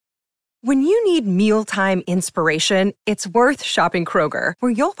When you need mealtime inspiration, it's worth shopping Kroger,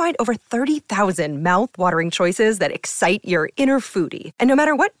 where you'll find over 30,000 mouth-watering choices that excite your inner foodie. And no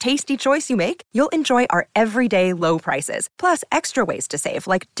matter what tasty choice you make, you'll enjoy our everyday low prices, plus extra ways to save,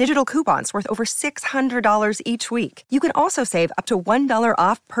 like digital coupons worth over $600 each week. You can also save up to $1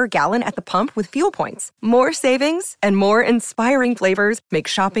 off per gallon at the pump with fuel points. More savings and more inspiring flavors make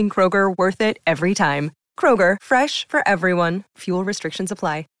shopping Kroger worth it every time. Kroger, fresh for everyone. Fuel restrictions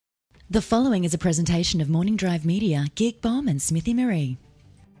apply. The following is a presentation of Morning Drive Media, Geek Bomb and Smithy Marie.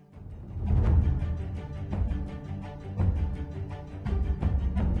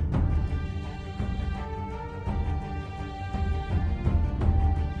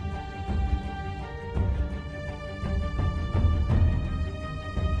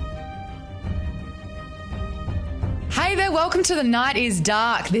 Hey there, welcome to The Night is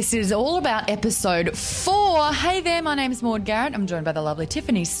Dark. This is all about episode 4. Hey there, my name is Maud Garrett. I'm joined by the lovely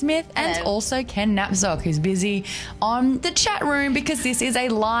Tiffany Smith and also Ken Napzok, who's busy on the chat room because this is a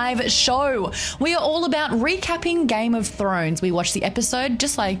live show. We are all about recapping Game of Thrones. We watch the episode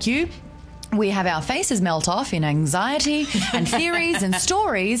just like you. We have our faces melt off in anxiety and theories and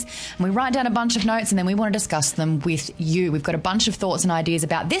stories, and we write down a bunch of notes and then we want to discuss them with you. We've got a bunch of thoughts and ideas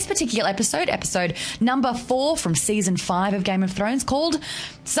about this particular episode number 4 from season 5 of Game of Thrones, called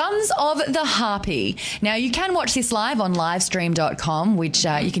Sons of the Harpy. Now, you can watch this live on livestream.com, which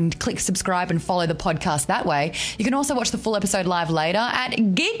you can click subscribe and follow the podcast that way. You can also watch the full episode live later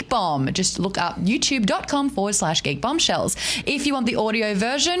at Geek Bomb. Just look up youtube.com/Geek Bombshells. If you want the audio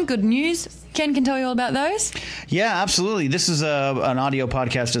version, good news, Ken can tell you all about those. Yeah, absolutely. This is an audio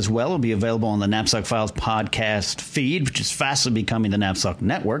podcast as well. It'll be available on the Knapsack Files podcast feed, which is fastly becoming the Knapsack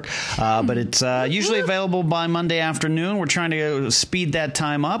Network. But it's usually available by Monday afternoon. We're trying to speed that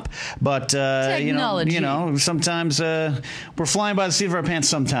time up. But, Technology. you know, sometimes we're flying by the seat of our pants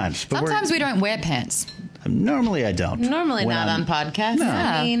sometimes. But sometimes we don't wear pants. Normally I don't. Normally not on podcasts. No.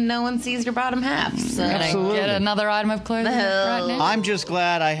 I mean, no one sees your bottom half. So. Absolutely. Get another item of clothing right now. I'm just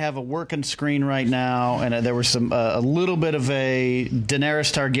glad I have a working screen right now, and there was a little bit of a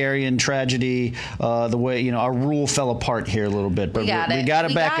Daenerys Targaryen tragedy. The way our rule fell apart here a little bit, but we got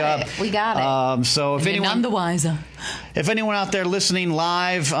it back up. We got it. So if anyone, none the wiser. If anyone out there listening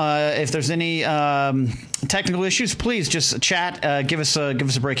live, if there's any technical issues, please just chat. Give us a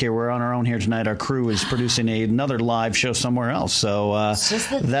break here. We're on our own here tonight. Our crew is producing another live show somewhere else. So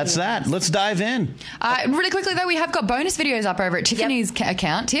that's that. Let's dive in. Really quickly, though, we have got bonus videos up over at Tiffany's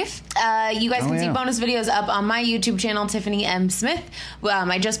account. Tiff? You guys can see bonus videos up on my YouTube channel, Tiffany M. Smith.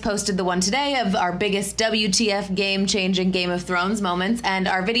 I just posted the one today of our biggest WTF game-changing Game of Thrones moments. And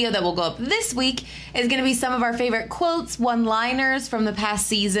our video that will go up this week is going to be some of our favorite quotes, one-liners from the past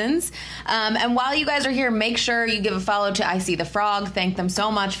seasons. And while you guys are here, make sure you give a follow to I See the Frog. Thank them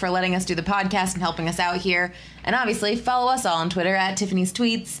so much for letting us do the podcast and helping us out here. And obviously, follow us all on Twitter at Tiffany's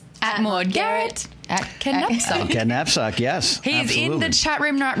Tweets. At Maud Garrett. At Ken Napzok. Ken Napzok, yes. He's absolutely. in the chat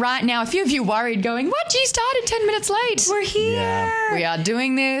room right now. A few of you worried going, what? You started 10 minutes late. We're here. Yeah. We are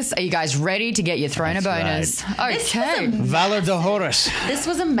doing this. Are you guys ready to get your throne a bonus? Right. Okay. Valor de Horus. This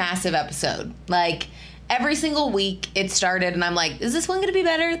was a massive episode. Like, every single week it started, and I'm like, is this one going to be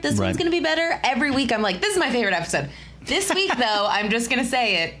better? This one's going to be better? Every week I'm like, this is my favorite episode. This week, though, I'm just going to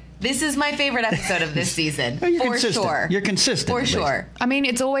say it. This is my favorite episode of this season. For consistent. Sure. You're consistent. For sure. I mean,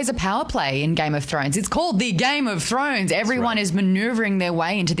 it's always a power play in Game of Thrones. It's called the Game of Thrones. Everyone is maneuvering their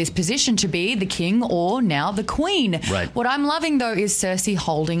way into this position to be the king or now the queen. Right. What I'm loving, though, is Cersei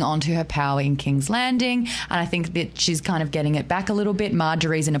holding onto her power in King's Landing. And I think that she's kind of getting it back a little bit.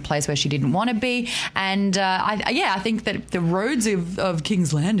 Marjorie's in a place where she didn't want to be. And I think that the roads of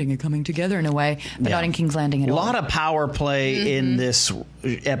King's Landing are coming together in a way, but not in King's Landing at all. A lot of power play in this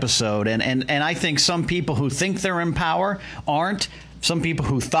episode. And I think some people who think they're in power aren't. Some people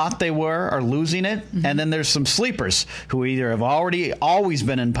who thought they are losing it. Mm-hmm. And then there's some sleepers who either have always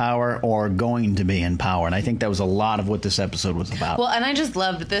been in power or going to be in power. And I think that was a lot of what this episode was about. Well, and I just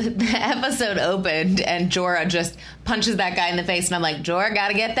loved the episode opened and Jorah just punches that guy in the face. And I'm like, Jorah, got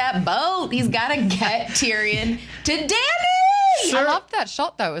to get that boat. He's got to get Tyrion to Danny. I loved that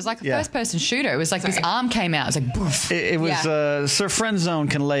shot, though. It was like a first-person shooter. It was like this arm came out. It was like, boof. It was Sir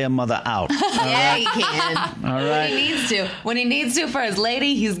Friendzone can lay a mother out. Yeah, he can. All right. When he needs to. When he needs to for his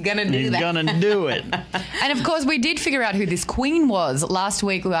lady, he's going to do that. He's going to do it. And, of course, we did figure out who this queen was. Last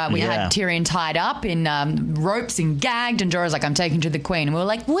week, we had Tyrion tied up in ropes and gagged, and Jorah's like, I'm taking to the queen. And we were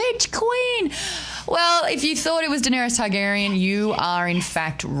like, which queen? Well, if you thought it was Daenerys Targaryen, you are, in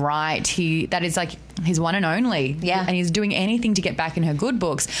fact, right. That is like his one and only. Yeah. And he's doing anything to get back in her good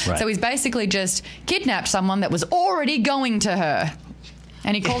books. Right. So he's basically just kidnapped someone that was already going to her.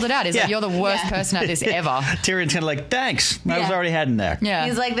 And he called it out. He's like, you're the worst person at this ever. Tyrion's kind of like, thanks. I was already heading there. Yeah.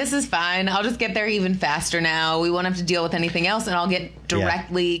 He's like, this is fine. I'll just get there even faster now. We won't have to deal with anything else, and I'll get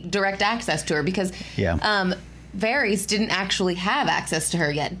direct access to her because Varys didn't actually have access to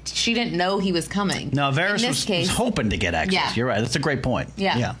her yet. She didn't know he was coming. No, Varys was hoping to get access. Yeah. You're right. That's a great point.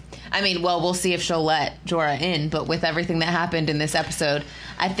 Yeah. I mean, well, we'll see if she'll let Jorah in, but with everything that happened in this episode,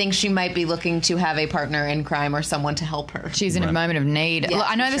 I think she might be looking to have a partner in crime or someone to help her. She's in a moment of need. Yeah, Look,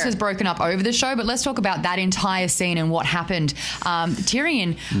 I know this was broken up over the show, but let's talk about that entire scene and what happened.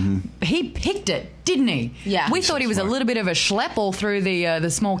 Tyrion, he picked it, didn't he? Yeah. We thought he was a little bit of a schlep all through the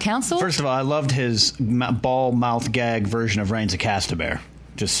small council. First of all, I loved his ball mouth gag version of Reigns of Castamere.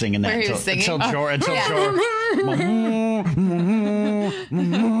 Just singing that Where he was singing? until Jorah.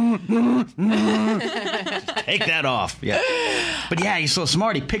 Take that off. Yeah. But yeah, he's so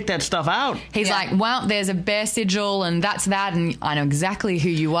smart. He picked that stuff out. He's like, well, there's a bear sigil and that's that, and I know exactly who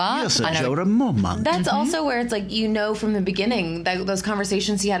you are. Yes, I know. Jorah Mormont. That's also where it's like, from the beginning, those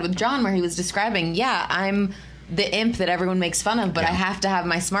conversations he had with Jon where he was describing, I'm the imp that everyone makes fun of, but I have to have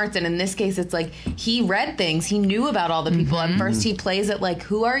my smarts. And in this case, it's like he read things. He knew about all the people. At first, he plays it like,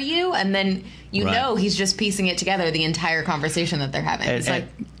 who are you? And then he's just piecing it together, the entire conversation that they're having.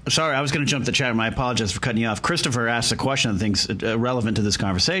 Sorry, I was going to jump the chat room. I apologize for cutting you off. Christopher asked a question I think is relevant to this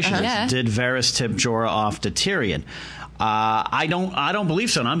conversation. Did Varys tip Jorah off to Tyrion? I don't believe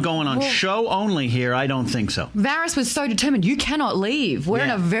so. And I'm going on show only here. I don't think so. Varys was so determined. You cannot leave. We're in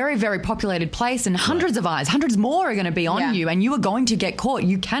a very, very populated place, and hundreds of eyes, hundreds more are going to be on you, and you are going to get caught.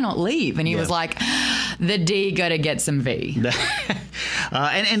 You cannot leave. And he was like, the D got to get some V.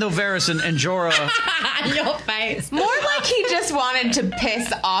 And though Varys and Jorah... Your face. More like he just wanted to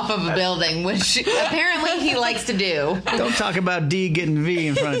piss off of a building, which apparently he likes to do. Don't talk about D getting V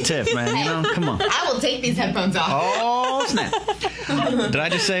in front of Tiff, man. You know, come on. I will take these headphones off. Oh, snap. Did I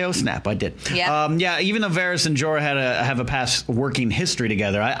just say, oh, snap? I did. Yeah. Even though Varys and Jorah have a past working history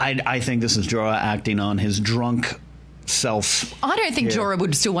together, I think this is Jorah acting on his drunk self. I don't think Jorah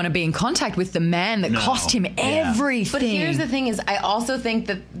would still want to be in contact with the man that cost him everything. But here's the thing is, I also think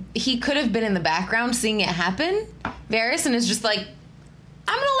that he could have been in the background seeing it happen, Varys, and is just like,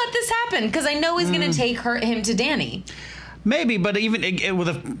 I'm going to let this happen because I know he's going to take him to Dany. Maybe, but even with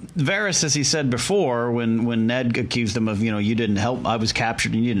Varys, as he said before, when Ned accused him of, you didn't help, I was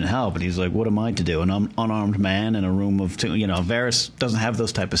captured and you didn't help, and he's like, what am I to do? An unarmed man in a room of two, Varys doesn't have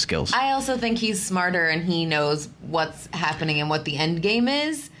those type of skills. I also think he's smarter and he knows what's happening and what the end game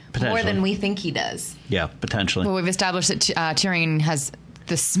is more than we think he does. Yeah, potentially. Well, we've established that Tyrion has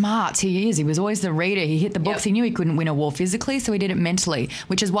the smarts. He was always the reader. He hit the books. He knew he couldn't win a war physically, so he did it mentally,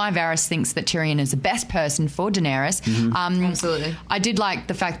 which is why Varys thinks that Tyrion is the best person for Daenerys. Absolutely. I did like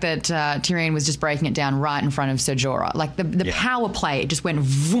the fact that Tyrion was just breaking it down right in front of Ser Jorah. Like the power play, it just went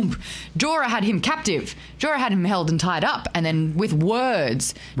vroom. Jorah had him captive. Jorah had him held and tied up, and then with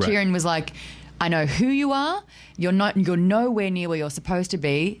words, Tyrion was like, I know who you are. You're nowhere near where you're supposed to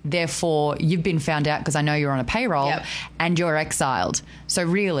be. Therefore, you've been found out because I know you're on a payroll, and you're exiled. So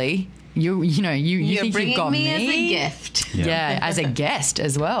really, you're think you've got me as a gift. Yeah, as a guest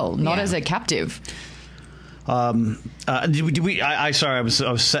as well, not as a captive. Did we? I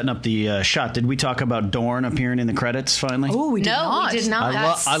was setting up the shot. Did we talk about Dorne appearing in the credits finally? Oh, we did not. No, we did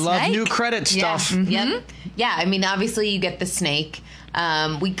not. I love new credit stuff. Yep. Yeah, I mean, obviously you get the snake.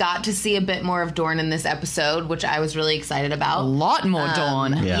 We got to see a bit more of Dorne in this episode, which I was really excited about. A lot more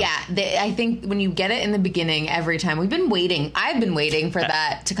Dorne. I think when you get it in the beginning every time, I've been waiting for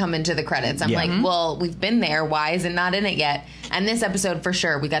that to come into the credits. I'm like, well, we've been there. Why is it not in it yet? And this episode, for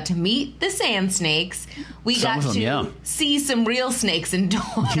sure, we got to meet the sand snakes. We got to see some real snakes in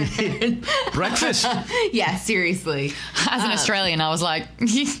Dorne. Breakfast. Yeah, seriously. As an Australian, I was like...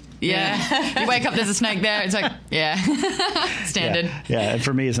 Yeah. You wake up, there's a snake there. It's like, standard. Yeah, and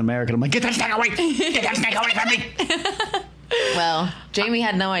for me as an American, I'm like, get that snake away! Get that snake away from me! Well, Jamie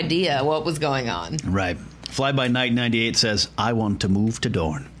had no idea what was going on. Right. Fly By Night 98 says, I want to move to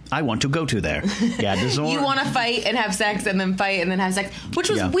Dorne. I want to go to there. Yeah, you want to fight and have sex and then fight and then have sex,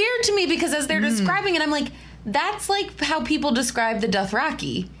 which was weird to me because as they're describing it, I'm like, that's like how people describe the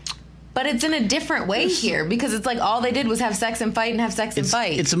Dothraki. But it's in a different way here because it's like all they did was have sex and fight and have sex and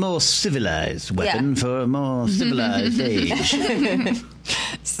fight. It's a more civilized weapon for a more civilized age.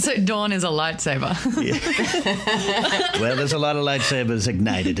 So Dorne is a lightsaber. Well, there's a lot of lightsabers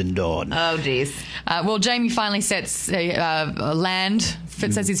ignited in Dorne. Oh, jeez. Well, Jamie finally sets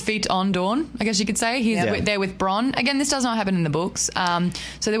says his feet on Dorne, I guess you could say. He's there with Bronn. Again, this does not happen in the books.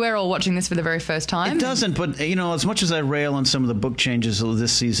 So we're all watching this for the very first time. It doesn't, but, as much as I rail on some of the book changes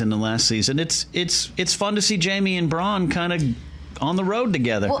this season and last season, it's fun to see Jamie and Bronn kind of on the road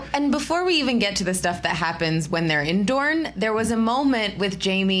together. Well, and before we even get to the stuff that happens when they're in Dorne, there was a moment with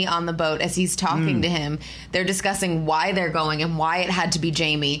Jaime on the boat as he's talking to him. They're discussing why they're going and why it had to be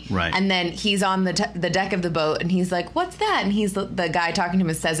Jaime. Right. And then he's on the deck of the boat and he's like, what's that? And he's the guy talking to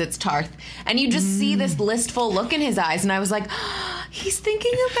him says it's Tarth. And you just see this listful look in his eyes. And I was like, he's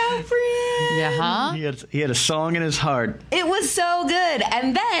thinking about Brienne. Yeah, huh? He had a song in his heart. It was so good.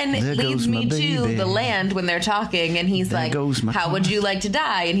 And then There it leads goes my me to baby. the land when they're talking. And he's There like, goes my how would you like to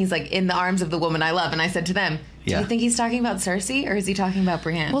die? And he's like, in the arms of the woman I love. And I said to them, do Yeah. you think he's talking about Cersei or is he talking about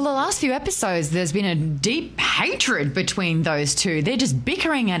Brienne? Well, the last few episodes, there's been a deep hatred between those two. They're just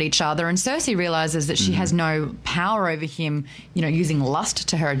bickering at each other, and Cersei realizes that she has no power over him, using lust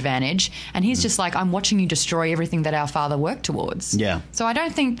to her advantage. And he's just like, I'm watching you destroy everything that our father worked towards. Yeah. So I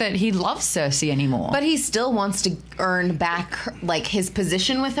don't think that he loves Cersei anymore. But he still wants to earn back like his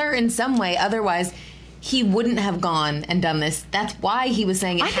position with her in some way. Otherwise, he wouldn't have gone and done this. That's why he was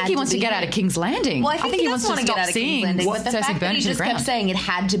saying it I had think he to wants be to get him. out of King's Landing. Well, I think he wants does want to get stop out of King's seeing Landing, but the Cersei fact burn that he to the just kept ground. saying it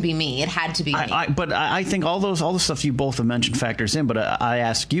had to be me. It had to be me. But I think all the stuff you both have mentioned factors in. But I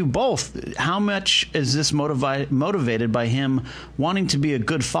ask you both, how much is this motivated by him wanting to be a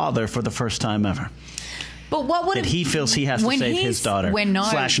good father for the first time ever? But what would That he feels he has to save his daughter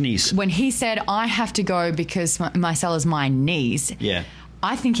slash niece. When he said, I have to go because Mycella's my niece. Yeah.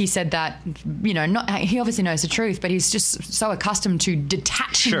 I think he said that, he obviously knows the truth, but he's just so accustomed to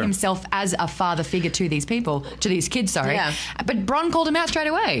detaching Sure. himself as a father figure to these people, to these kids, sorry. Yeah. But Bronn called him out straight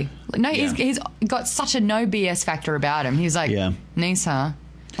away. No, Yeah. he's got such a no BS factor about him. He's like, Yeah. niece, huh?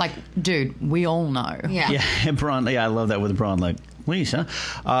 Like, dude, we all know. Yeah. Yeah, Bronn. Yeah, I love that with Bronn. Like, Lisa,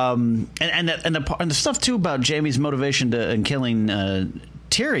 and the stuff too about Jaime's motivation in killing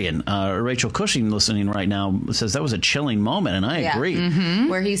Tyrion. Rachel Cushing, listening right now, says that was a chilling moment, and I agree. Mm-hmm.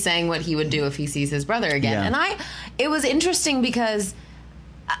 Where he's saying what he would do if he sees his brother again. Yeah. And it was interesting because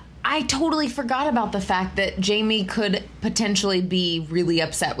I totally forgot about the fact that Jaime could potentially be really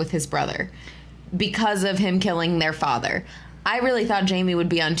upset with his brother because of him killing their father. I really thought Jaime would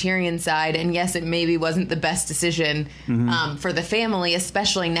be on Tyrion's side, and yes, it maybe wasn't the best decision for the family,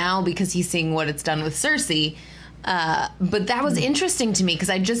 especially now because he's seeing what it's done with Cersei. But that was interesting to me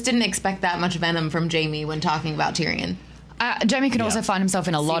because I just didn't expect that much venom from Jaime when talking about Tyrion. Jaime could also find himself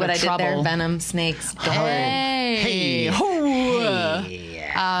in a lot See what of I trouble. did there? Venom, snakes. Hey.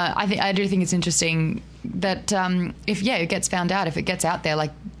 I do think it's interesting that if it gets found out, if it gets out there,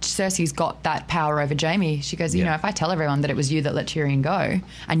 like Cersei's got that power over Jaime. She goes, if I tell everyone that it was you that let Tyrion go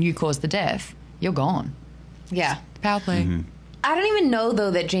and you caused the death, you're gone. Yeah. Power play. Mm-hmm. I don't even know, though,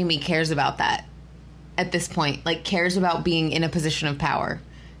 that Jaime cares about that at this point. Like, cares about being in a position of power.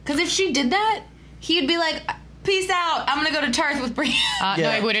 Because if she did that, he'd be like, peace out. I'm going to go to Tarth with Brienne. No,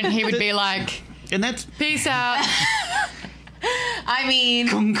 he wouldn't. He would be like, And that's peace out. I mean,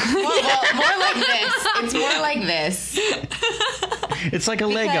 more like this. It's more like this. it's like a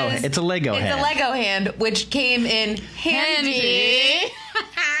Lego. Because It's a Lego It's hand. a Lego hand, which came in handy.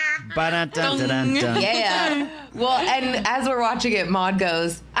 Ba-dun-dun-dun-dun. Yeah. Well, and as we're watching it, Maud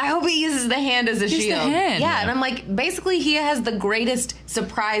goes, I hope he uses the hand as a Use the shield. hand. Yeah, and I'm like, basically, he has the greatest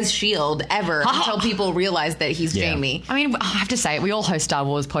surprise shield ever until people realize that he's Yeah. Jaime. I mean, I have to say it. We all host Star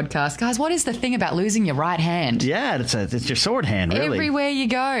Wars podcasts. Guys, what is the thing about losing your right hand? Yeah, it's your sword hand, really. Everywhere you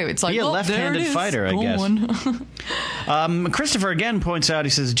go, it's like, Be a well, left-handed there it is. fighter, I Go guess. on. Christopher again points out,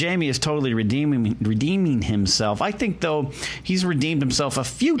 he says, Jaime is totally redeeming himself. I think, though, he's redeemed himself a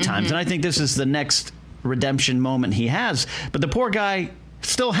few times, and I think this is the next redemption moment he has. But the poor guy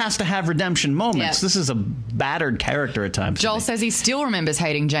still has to have redemption moments. Yeah. This is a battered character at times. Joel says he still remembers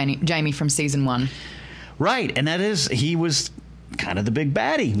hating Jaime from season 1. Right, and that is, he was kind of the big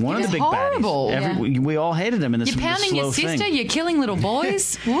baddie, one of the was big horrible. baddies. We all hated him in this You're pounding slow your sister, thing. you're killing little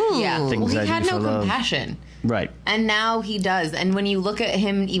boys. Ooh. Yeah. Things Well, I he had do no for love. compassion. Right. And now he does. And when you look at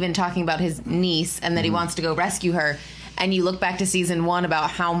him even talking about his niece and that he wants to go rescue her, and you look back to season 1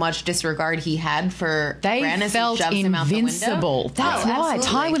 about how much disregard he had for They Brannis, who felt shoves him out the window. invincible. That's Oh, why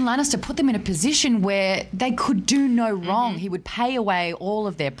absolutely. Tywin Lannister put them in a position where they could do no wrong. He would pay away all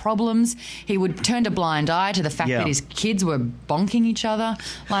of their problems. He would turn a blind eye to the fact Yeah. that his kids were bonking each other.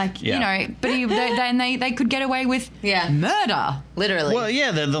 Like, Yeah. but they could get away with murder. Literally. Well,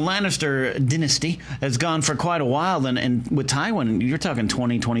 yeah, the Lannister dynasty has gone for quite a while. And with Tywin, you're talking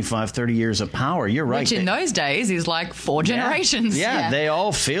 20, 25, 30 years of power. You're right. Which in those days is like 4 generations. Yeah, they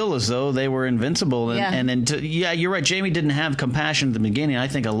all feel as though they were invincible. And you're right. Jaime didn't have compassion at the beginning. I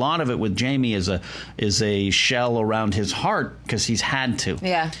think a lot of it with Jaime is a shell around his heart because he's had to.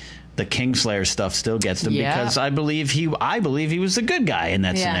 Yeah. The Kingslayer stuff still gets him Yeah. because I believe he was the good guy in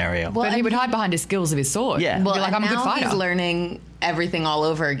that Yeah. scenario. Well, But he would hide behind his skills of his sword. Yeah. He'd Well, be like, and I'm a good now fighter. he's learning everything all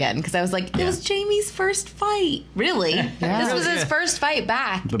over again because I was like, it was Jaime's first fight. Really? Yeah. This was his first fight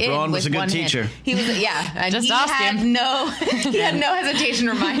back. But Bronn was a good teacher. He was, and Just he ask had him. he had no hesitation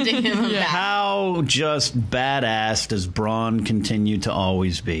reminding him of that. How just badass does Bronn continue to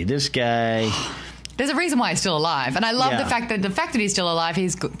always be? This guy... There's a reason why he's still alive. And I love Yeah. the fact that he's still alive,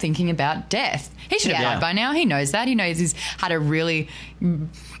 he's thinking about death. He should have Yeah. died by now. He knows that. He knows he's had a really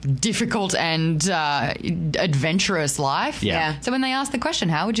difficult and adventurous life. Yeah. So when they ask the question,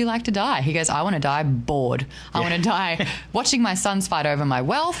 how would you like to die? He goes, I want to die bored. I want to die watching my sons fight over my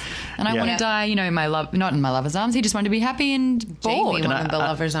wealth. And I Yeah. want to die, in my love, not in my lover's arms. He just wanted to be happy and bored. Jaime wanted the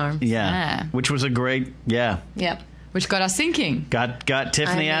lover's arm. Yeah. Which was a great... Yep. Which got us thinking. Got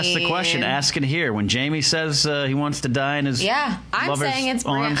Tiffany asked the question. Ask it here. When Jaime says he wants to die in his I'm lover's saying it's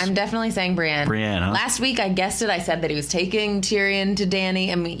Brienne. arms, I'm definitely saying Brienne. Brienne, huh? Last week I guessed it. I said that he was taking Tyrion to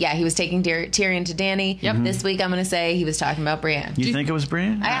Dany. I mean, he was taking Tyrion to Dany. Yep. This week I'm going to say he was talking about Brienne. You think it was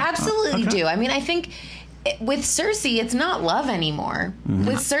Brienne? I absolutely okay. do. I mean, I think with Cersei, it's not love anymore.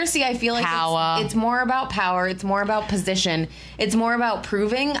 With Cersei, I feel like Power. it's more about power. It's more about position. It's more about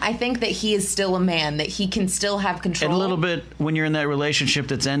proving, I think, that he is still a man, that he can still have control. And a little bit when you're in that relationship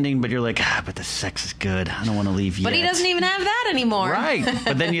that's ending, but you're like, but the sex is good. I don't want to leave yet. But he doesn't even have that anymore. Right.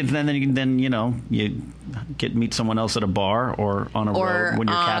 But then you meet someone else at a bar or on a road when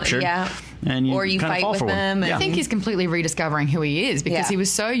you're captured. Yeah. And you or you kind of fight fall with for one. them. Yeah. I think he's completely rediscovering who he is because he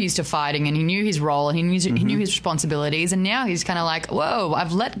was so used to fighting and he knew his role and he knew his responsibilities, and now he's kind of like, whoa,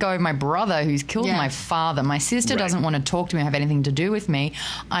 I've let go of my brother who's killed my father. My sister doesn't want to talk to me or have anything to do with me.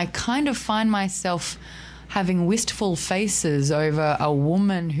 I kind of find myself having wistful faces over a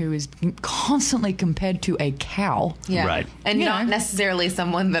woman who is constantly compared to a cow. Yeah. Right. And You not know. necessarily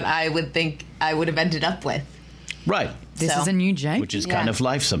someone that I would think I would have ended up with. Right. This So- is a new Jaime. Which is kind of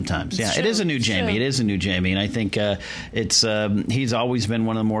life sometimes. It's It true. is a new It's Jaime. true. It is a new Jaime. And I think he's always been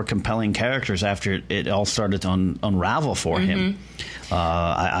one of the more compelling characters after it all started to unravel for him.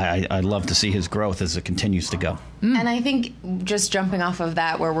 I love to see his growth as it continues to go. And I think just jumping off of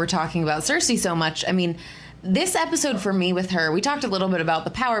that, where we're talking about Cersei so much, I mean, this episode for me with her, we talked a little bit about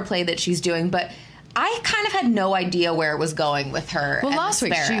the power play that she's doing, but I kind of had no idea where it was going with her. Well, and last the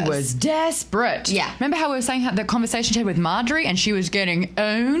week she Sparrows. was desperate. Yeah. Remember how we were saying the conversation she had with Marjorie and she was getting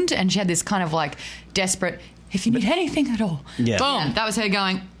owned and she had this kind of like desperate, if you need anything at all. Yeah. Boom. Yeah. That was her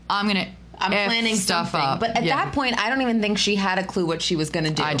going, I'm planning stuff up. But at that point, I don't even think she had a clue what she was going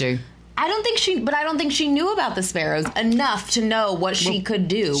to do. I do. I don't think she knew about the Sparrows enough to know what she could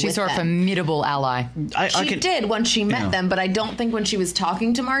do. She with saw a them. formidable ally. She did once she met them, but I don't think when she was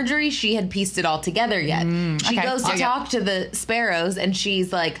talking to Marjorie, she had pieced it all together yet. She okay. goes to Yeah. talk to the Sparrows, and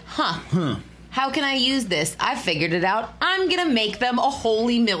she's like, how can I use this? I figured it out. I'm going to make them a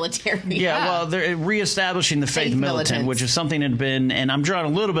holy military. Yeah, well, they're reestablishing the faith militant, which is something that had been, and I'm drawing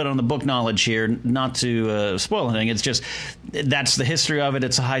a little bit on the book knowledge here, not to spoil anything. It's just, that's the history of it.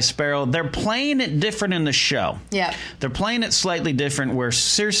 It's a High Sparrow. They're playing it different in the show. Yeah. They're playing it slightly different where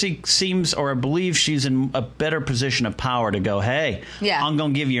Cersei seems, or I believe she's in a better position of power to go, hey, I'm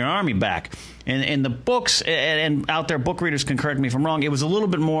going to give your army back. In the books, and out there, book readers can correct me if I'm wrong, it was a little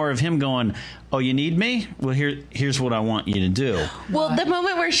bit more of him going, oh, you need me? Well, here's what I want you to do. Well, the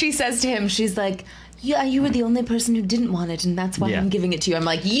moment where she says to him, she's like, yeah, you were the only person who didn't want it, and that's why I'm giving it to you. I'm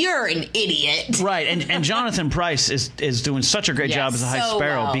like, you're an idiot. Right, and Jonathan Pryce is doing such a great job as a High so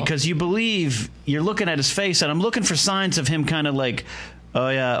Sparrow well. because you believe, you're looking at his face, and I'm looking for signs of him kind of like, oh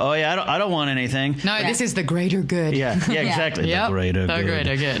yeah, I don't want anything. No, this is the greater good. Yeah, exactly. Yep. The greater The good.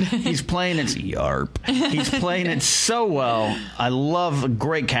 greater good. He's playing it, yarp. He's playing it so well. I love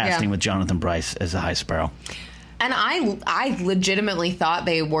great casting with Jonathan Pryce as a High Sparrow. And I legitimately thought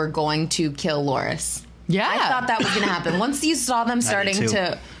they were going to kill Loras. Yeah. I thought that was going to happen. Once you saw them starting too.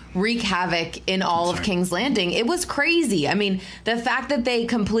 to wreak havoc in all of King's Landing, it was crazy. I mean, the fact that they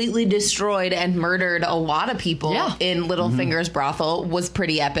completely destroyed and murdered a lot of people in Littlefinger's brothel was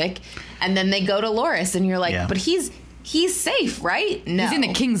pretty epic. And then they go to Loras, and you're like, but he's safe, right? No. He's in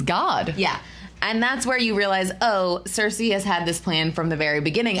the King's Guard. Yeah. And that's where you realize, oh, Cersei has had this plan from the very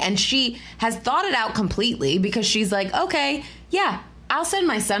beginning. And she has thought it out completely because she's like, okay, yeah, I'll send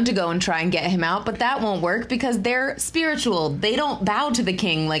my son to go and try and get him out, but that won't work because they're spiritual. They don't bow to the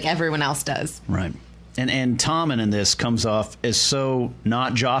king like everyone else does. Right. And Tommen in this comes off as so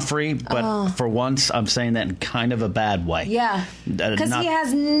not Joffrey, but for once I'm saying that in kind of a bad way. Yeah. Because he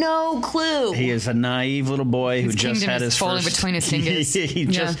has no clue. He is a naive little boy who His just kingdom had is his falling first. between his fingers.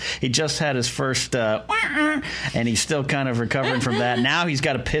 He just had his first, and he's still kind of recovering from that. Now he's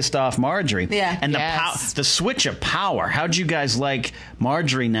got a pissed off Marjorie. Yeah. And Yes. the switch of power. How'd you guys like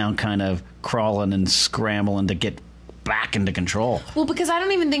Marjorie now kind of crawling and scrambling to get back into control. Well, because I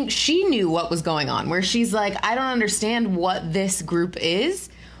don't even think she knew what was going on, where she's like, I don't understand what this group is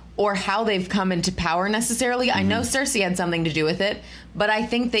or how they've come into power necessarily. I know Cersei had something to do with it, but I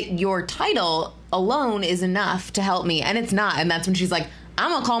think that your title alone is enough to help me. And it's not. And that's when she's like, I'm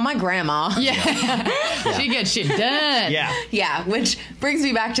going to call my grandma. Yeah. She gets shit done. Yeah. Yeah, which brings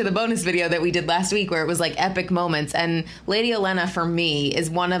me back to the bonus video that we did last week where it was like epic moments. And Lady Olenna, for me, is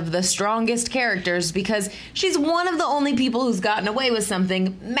one of the strongest characters because she's one of the only people who's gotten away with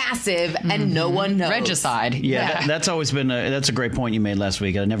something massive and no one knows. Regicide. Yeah, that's always been that's a great point you made last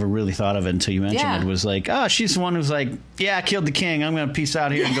week. I never really thought of it until you mentioned it. Was like, oh, she's the one who's like, yeah, I killed the king. I'm going to peace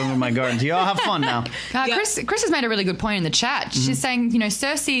out here and go to my gardens. You all have fun now. Chris has made a really good point in the chat. She's saying,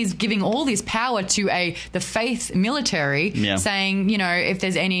 Cersei is giving all this power to the faith military, saying, if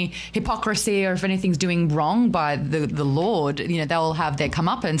there's any hypocrisy or if anything's doing wrong by the Lord, they'll have their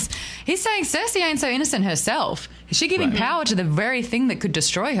comeuppance. He's saying Cersei ain't so innocent herself. Is she giving power to the very thing that could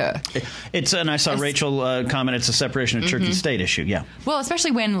destroy her? And I saw Rachel comment, it's a separation of church and state issue, Well,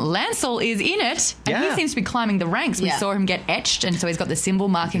 especially when Lancel is in it, and he seems to be climbing the ranks. We saw him get etched, and so he's got the symbol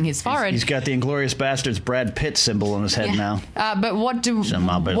marking his forehead. He's got the Inglourious Bastards Brad Pitt symbol on his head now. But what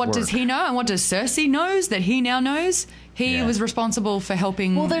does he know, and what does Cersei knows that he now knows? He was responsible for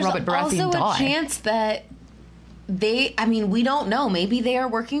helping Robert Baratheon die. There's also a chance that we don't know. Maybe they are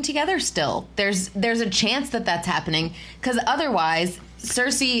working together still. There's a chance that that's happening because otherwise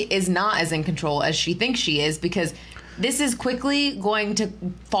Cersei is not as in control as she thinks she is because this is quickly going to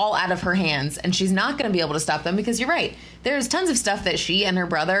fall out of her hands and she's not going to be able to stop them because you're right. There's tons of stuff that she and her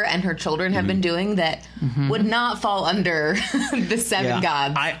brother and her children have been doing that would not fall under the seven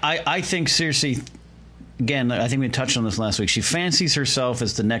gods. I think Cersei... Again, I think we touched on this last week. She fancies herself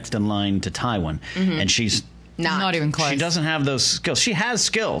as the next in line to Tywin, and she's not even close. She doesn't have those skills. She has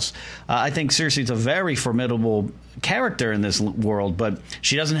skills. I think Cersei's a very formidable character in this world, but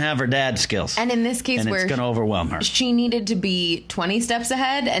she doesn't have her dad's skills. And in this case, and it's going to overwhelm her. She needed to be 20 steps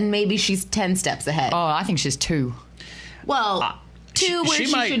ahead, and maybe she's 10 steps ahead. Oh, I think she's 2. Well, 2 where she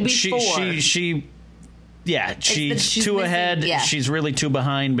should be 4. Yeah, she's 2 ahead. Yeah. She's really 2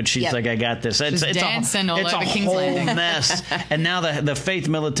 behind, but she's like, I got this. It's dancing all over King's whole Landing. mess. And now the faith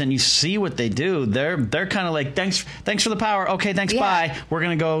militant, you see what they do. They're kind of like, thanks for the power. Okay, thanks, bye. We're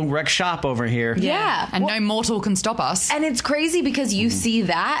going to go wreck shop over here. Yeah. And no mortal can stop us. And it's crazy because you see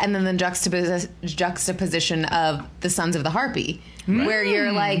that and then the juxtaposition of the Sons of the Harpy. Where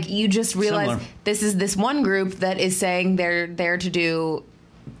you're like, you just realize this is this one group that is saying they're there to do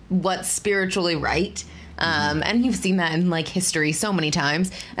what's spiritually right. And you've seen that in like history so many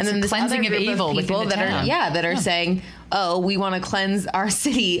times. And then this cleansing other group of evil people that are saying, oh, we want to cleanse our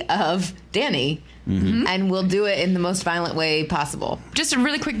city of Dany. And we'll do it in the most violent way possible. Just a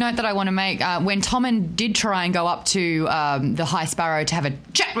really quick note that I want to make. When Tommen did try and go up to the High Sparrow to have a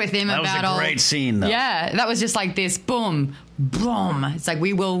chat with him that was a great scene, though. Yeah, that was just like this, boom, boom. It's like,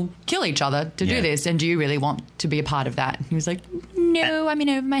 we will kill each other to do this, and do you really want to be a part of that? And he was like, no, I'm in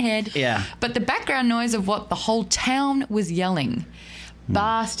over my head. Yeah. But the background noise of what the whole town was yelling,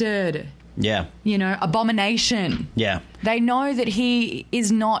 bastard. Yeah. Abomination. Yeah. They know that he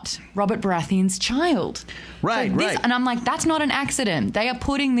is not Robert Baratheon's child. Right, right. And I'm like, that's not an accident. They are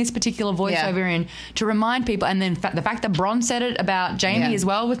putting this particular voiceover in to remind people. And then the fact that Bronn said it about Jaime as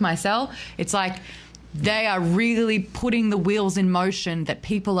well with Mycelle, it's like they are really putting the wheels in motion that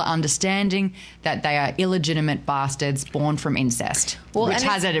people are understanding that they are illegitimate bastards born from incest, which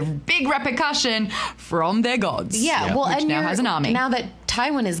has a big repercussion from their gods. Yeah, well, which and now has an army. Now that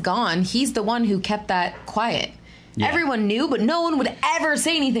Tywin is gone, he's the one who kept that quiet. Yeah. Everyone knew, but no one would ever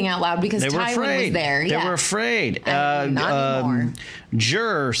say anything out loud because Tywin was there. They were afraid. Not anymore.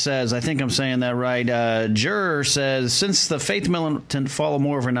 Juror says, I think I'm saying that right. Juror says, since the faith militant follow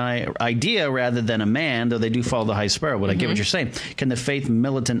more of an idea rather than a man, though they do follow the High Sparrow, but I get what you're saying. Can the faith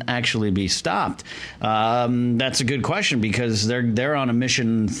militant actually be stopped? That's a good question because they're on a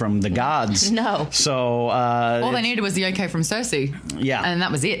mission from the gods. No. So all they needed was the okay from Cersei. Yeah. And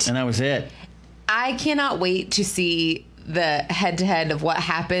that was it. I cannot wait to see the head-to-head of what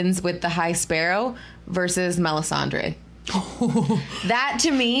happens with the High Sparrow versus Melisandre. That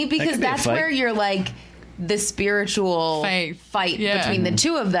to me, because that's where you're like the spiritual fight between the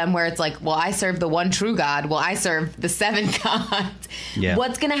two of them, where it's like, well, I serve the one true God. Well, I serve the 7 gods. Yeah.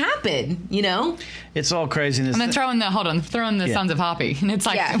 What's going to happen? It's all craziness. And then throw in the Sons of Harpy. And it's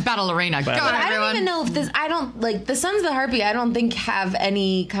like battle arena. Go on, everyone. I don't even know if the Sons of the Harpy, I don't think have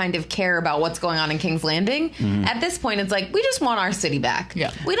any kind of care about what's going on in King's Landing. At this point, it's like, we just want our city back.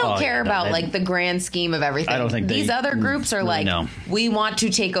 Yeah. We don't care about the grand scheme of everything. I don't think these other groups are really we want to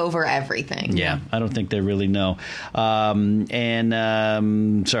take over everything. Yeah. I don't think they really know. Sorry,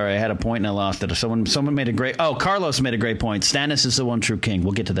 I had a point and I lost it. Someone made a great. Oh, Carlos made a great point. Stannis is the one true king.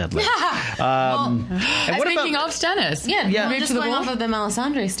 We'll get to that later. Speaking of Stannis, Just going off of the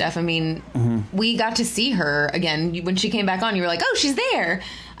Melisandre stuff. I mean, we got to see her again when she came back on. You were like, oh, she's there.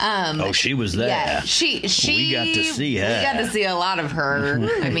 She was there. Yeah, we got to see her. We got to see a lot of her.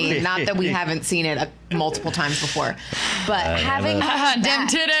 I mean, not that we haven't seen it multiple times before, but having damn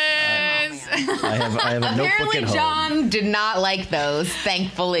titties. I have a notebook Apparently, at home. John did not like those.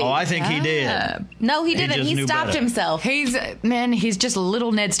 Thankfully, Oh, I think he did. no, he didn't. just He knew stopped better. himself. He's just a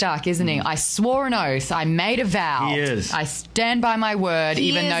little Ned Stark, isn't he? I swore an oath. I made a vow. He is. I stand by my word, He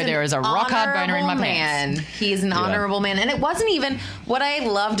even is though an there is a rock hard boner in my honorable pants. man. He is an honorable man, and it wasn't even what I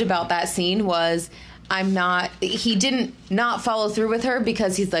loved about that scene was. He didn't not follow through with her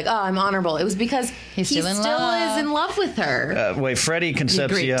because he's like, oh, I'm honorable. It was because he still in love. is in love with her. Wait, Freddie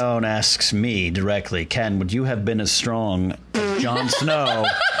Concepcion asks me directly, Ken, would you have been as strong as Jon Snow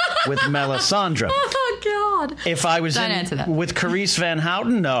with Melisandre? Oh, God. If I was Don't answer that. with Carice Van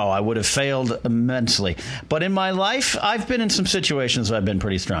Houten, no, I would have failed immensely. But in my life, I've been in some situations where I've been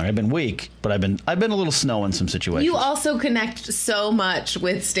pretty strong. I've been weak, but I've been a little Snow in some situations. You also connect so much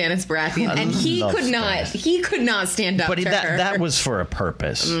with Stannis Baratheon, and he love could not stand up But to her. that was for a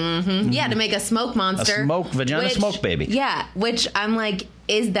purpose. Yeah, to make a smoke monster. Vagina smoke baby. Yeah, which I'm like,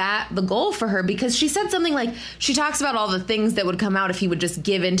 is that the goal for her? Because she said something like, she talks about all the things that would come out if he would just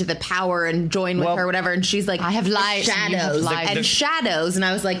give into the power and join with her or whatever. And she's like, I have light and you have shadows. light. And shadows. And I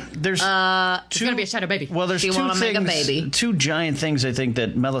I was like, there's It's going to be a shadow baby. Well, there's She two wanna make a things, baby. two giant things I think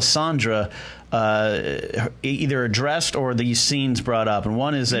that Melisandre either addressed or these scenes brought up, and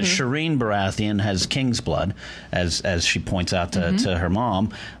one is that Shireen Baratheon has king's blood, as she points out to her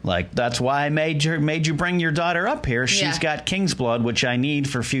mom. Like, that's why I made you bring your daughter up here. She's got king's blood, which I need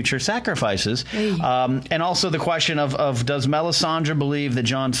for future sacrifices. And also the question of does Melisandre believe that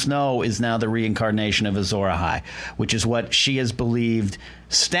Jon Snow is now the reincarnation of Azor Ahai, which is what she has believed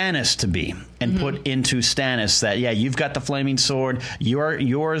Stannis to be, and put into Stannis that, you've got the flaming sword,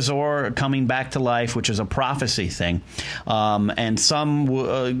 you're Azor coming back to life, which is a prophecy thing. And some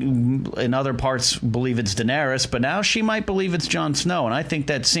in other parts believe it's Daenerys, but now she might believe it's Jon Snow. And I think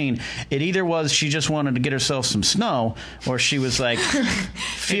that scene, it either was she just wanted to get herself some snow, or she was like,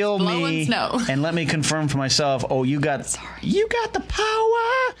 feel me snow. and let me confirm for myself, you got the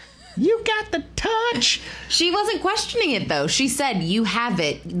power. You got the touch. she wasn't questioning it, though. She said, you have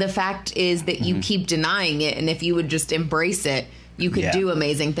it. The fact is that you keep denying it. And if you would just embrace it, you could do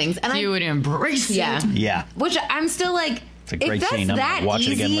amazing things. And You would embrace it. Yeah. Which I'm still like, It's a great if that's scene. I'm that gonna watch it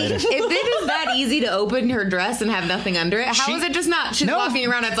easy, again later. if it is that easy to open her dress and have nothing under it, how is it just not? She's walking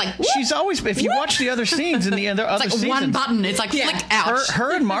around, it's like, she's always. If you watch the other scenes in the other It's like seasons, one button. It's like flick out.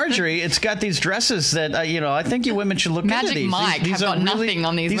 her and Marjorie, it's got these dresses that I think you women should look Magic into these. Mike these have are got really, nothing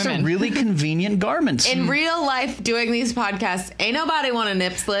on these women. are really convenient garments. in real life, doing these podcasts, ain't nobody want a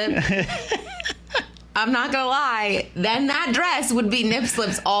nip slip. I'm not gonna lie. Then that dress would be nip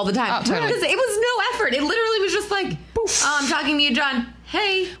slips all the time. Oh, totally. Because it was no effort. It literally was just like, oh, I'm talking to you, John.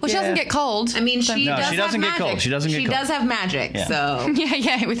 Hey. Well, she doesn't get cold. I mean, she No, does she doesn't have get cold. magic. She doesn't get She cold. does have magic, Yeah. so.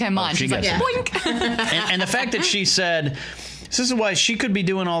 Yeah, with her mind. she She's like, gets it. boink. and the fact that she said, this is why she could be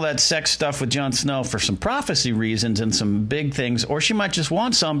doing all that sex stuff with Jon Snow for some prophecy reasons and some big things, or she might just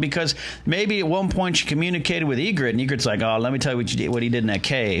want some because maybe at one point she communicated with Ygritte, and Ygritte's like, let me tell you what he did in that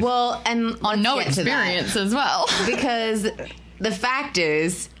cave. Well, and On no let's get to that. experience as well. Because the fact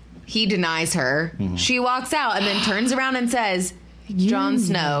is, he denies her. She walks out and then turns around and says, Jon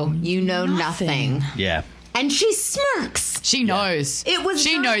Snow, you know nothing. Yeah. And she smirks. She knows. It was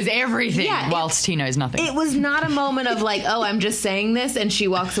She not- knows everything, Yeah, whilst he knows nothing. It was not a moment of like, oh, I'm just saying this, and she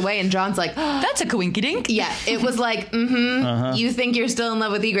walks away, and John's like, That's a coinkydink. yeah. It was like, you think you're still in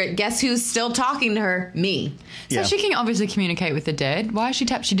love with Ygritte. Guess who's still talking to her? Me. So Yeah. she can obviously communicate with the dead. Why is she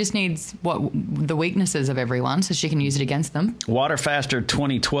tapped? She just needs the weaknesses of everyone so she can use it against them. Waterfaster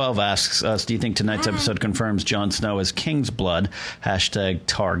 2012 asks us, do you think tonight's episode confirms Jon Snow is King's blood?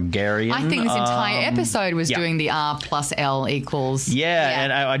 #Targaryen. I think this entire episode was doing the R plus L equals. Yeah,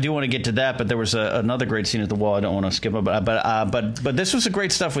 and I do want to get to that, but there was another great scene at the wall. I don't want to skip it, but this was a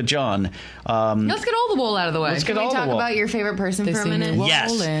great stuff with John. Let's get all the wall out of the way. Let's get Can we all the talk wall. about your favorite person This for a scene minute? was-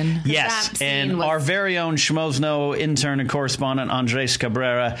 Yes, Wallin. yes, That scene and was- our very own Schmozno intern and correspondent Andres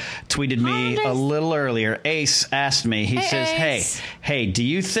Cabrera tweeted me a little earlier. Ace asked me. He says, Ace. "Hey, do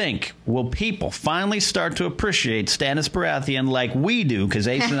you think will people finally start to appreciate Stannis Baratheon like we do? Because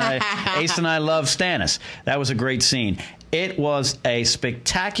Ace and I love Stannis. That was a great scene." It was a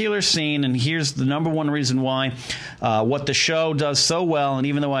spectacular scene, and here's the number one reason why. What the show does so well, and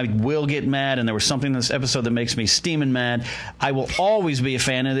even though I will get mad, and there was something in this episode that makes me steaming mad, I will always be a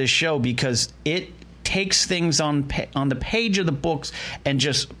fan of this show because it takes things on the page of the books and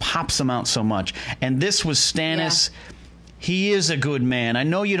just pops them out so much. And this was Stannis. Yeah. He is a good man. I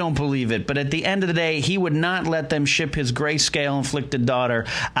know you don't believe it, but at the end of the day, he would not let them ship his grayscale-inflicted daughter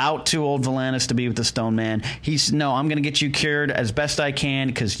out to Old Volantis to be with the Stone Man. He's, no, I'm going to get you cured as best I can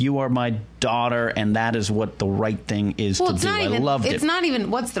because you are my daughter, and that is what the right thing is to do. I loved it. It's not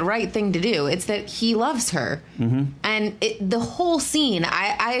even what's the right thing to do. It's that he loves her. Mm-hmm. And the whole scene,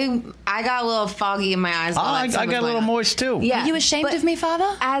 I got a little foggy in my eyes. I got a little moist, too. Yeah. Are you ashamed of me,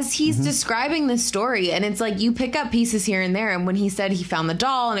 Father? As he's describing this story, and it's like you pick up pieces here and there, and when he said he found the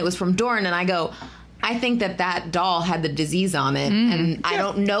doll and it was from Dorne, and I go, I think that doll had the disease on it, and I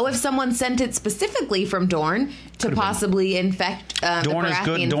don't know if someone sent it specifically from Dorne to possibly infect the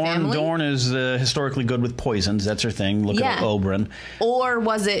Baratheon family. Dorne is historically good with poisons. That's her thing. Look at Oberyn. Or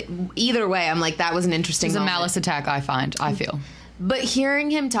was it either way? I'm like, that was an interesting moment. It's a malice attack, I feel. But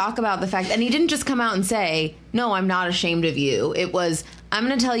hearing him talk about the fact, and he didn't just come out and say, no, I'm not ashamed of you. It was, I'm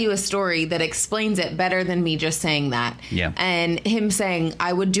going to tell you a story that explains it better than me just saying that. Yeah. And him saying,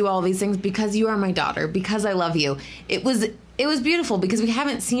 I would do all these things because you are my daughter, because I love you. It was beautiful because we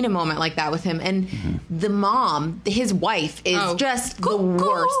haven't seen a moment like that with him. And the mom, his wife, is just the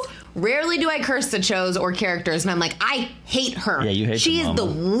worst. Rarely do I curse the shows or characters, and I'm like, I hate her. Yeah, you hate She is the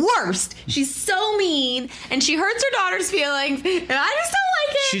worst. She's so mean, and she hurts her daughter's feelings, and I just don't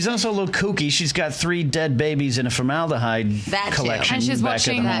like it. She's also a little kooky. She's got 3 dead babies in a formaldehyde collection. And she's back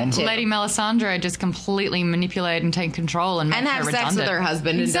watching at home. Lady Melisandre just completely manipulate and take control and make her have redundant. sex with her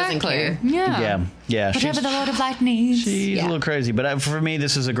husband and doesn't care. Yeah. Whatever the Lord of Light needs. She's a little crazy, but for me,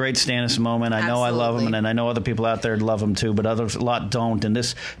 this is a great Stannis moment. I know I love him, and I know other people out there love him too, but others a lot don't. And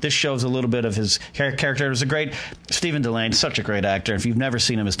this shows a little bit of his character. It was a great Stephen Delane, such a great actor. If you've never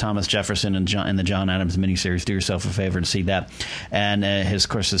seen him as Thomas Jefferson in the John Adams miniseries, do yourself a favor and see that. And of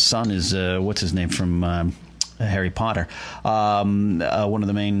course, his son is what's his name from Harry Potter. One of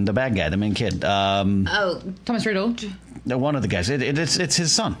the bad guy, the main kid. Thomas Riddle. One of the guys. It's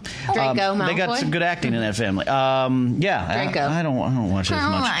his son. Draco Malfoy. They got some good acting in that family. Draco. I don't watch it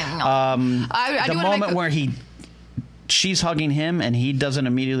as much. The moment where she's hugging him and he doesn't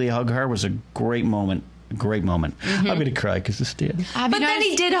immediately hug her was a great moment. Great moment. I'm going to cry because it's dead. But then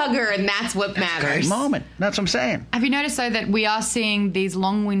he did hug her, and that's what matters. Great moment. That's what I'm saying. Have you noticed, though, that we are seeing these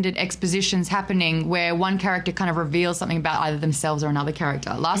long-winded expositions happening where one character kind of reveals something about either themselves or another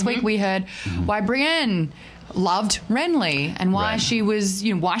character? Last week we heard why Brienne loved Renly and why she was,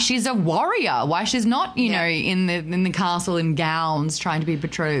 why she's a warrior, why she's not, know, in the castle in gowns trying to be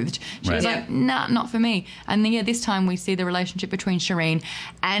betrothed. She was like, nah, not for me. And then this time we see the relationship between Shireen,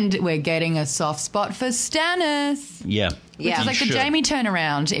 and we're getting a soft spot for Stannis. Yeah. Which is like the Jaime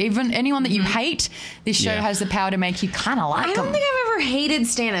turnaround. Even anyone that you hate, this show has the power to make you kind of like him. I don't think I've ever hated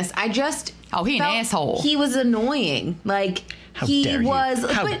Stannis. I just he's an asshole. He was annoying. Like, How dare you?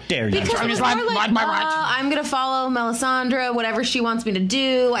 Because I'm just I'm going to follow Melisandre, whatever she wants me to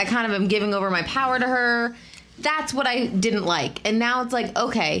do. I kind of am giving over my power to her. That's what I didn't like. And now it's like,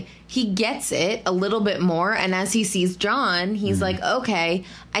 okay, he gets it a little bit more. And as he sees Jon, he's like, okay,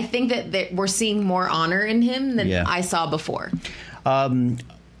 I think that we're seeing more honor in him than I saw before.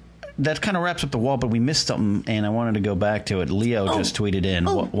 That kind of wraps up the wall, but we missed something, and I wanted to go back to it. Leo just tweeted in.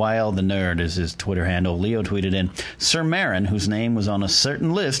 Wild the Nerd is his Twitter handle. Leo tweeted in, Sir Meryn, whose name was on a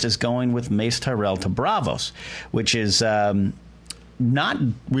certain list, is going with Mace Tyrell to Braavos, which is not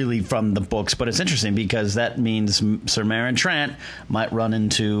really from the books, but it's interesting because that means Sir Meryn Trant might run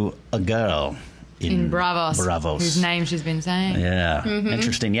into a girl. In Braavos. Whose name she's been saying. Yeah.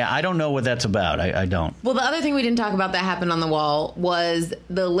 Interesting. Yeah, I don't know what that's about. I don't. Well, the other thing we didn't talk about that happened on the wall was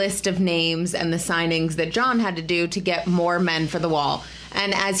the list of names and the signings that Jon had to do to get more men for the wall.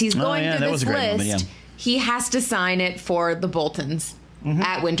 And as he's going through this list, he has to sign it for the Boltons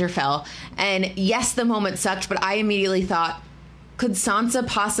at Winterfell. And yes, the moment sucked, but I immediately thought, could Sansa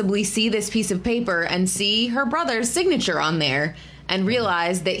possibly see this piece of paper and see her brother's signature on there? And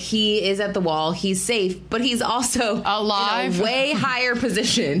realize that he is at the wall, he's safe, but he's also alive, in a way higher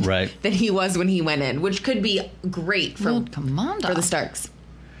position than he was when he went in, which could be great for the Starks.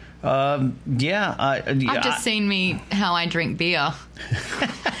 I've just seen how I drink beer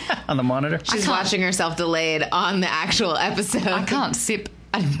on the monitor. She's watching herself delayed on the actual episode. I can't sip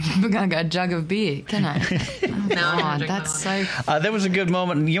a jug of beer, can I? God, that's so... There was a good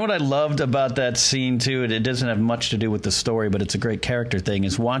moment. You know what I loved about that scene, too? It doesn't have much to do with the story, but it's a great character thing,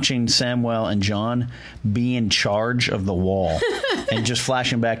 is watching Samwell and Jon be in charge of the wall and just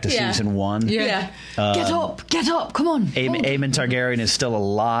flashing back to season 1. Yeah. Get up, come on. Aemon Targaryen is still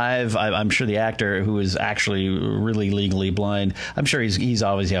alive. I'm sure the actor, who is actually really legally blind, I'm sure he's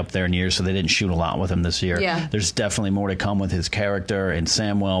obviously up there in years, so they didn't shoot a lot with him this year. Yeah. There's definitely more to come with his character and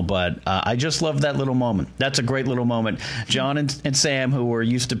Samwell, but I just love that little moment. That's a great little moment. Jon and Sam, who were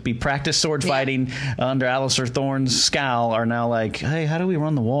used to be practice sword fighting under Alistair Thorne's scowl, are now like, hey, how do we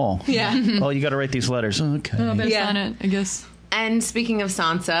run the wall? Yeah. Well, you got to write these letters. Okay. Better sign it, I guess. And speaking of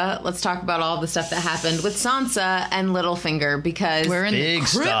Sansa, let's talk about all the stuff that happened with Sansa and Littlefinger, because We're in Big the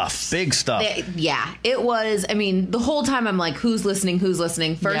crypts. stuff. Big stuff. It was. I mean, the whole time I'm like, who's listening?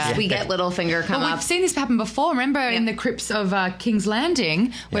 First, we get Littlefinger come But up. we've seen this happen before. Remember in the crypts of King's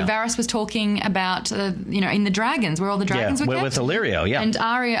Landing, where Varys was talking about, in the dragons, where all the dragons were kept? With Illyrio, and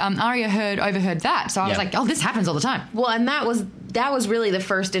Arya overheard that. So I was like, oh, this happens all the time. Well, and that was really the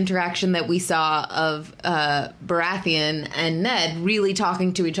first interaction that we saw of Baratheon and Ned really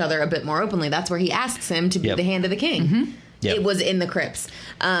talking to each other a bit more openly. That's where he asks him to be the Hand of the King. Mm-hmm. It was in the crypts.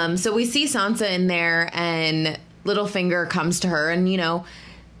 So we see Sansa in there, and Littlefinger comes to her and,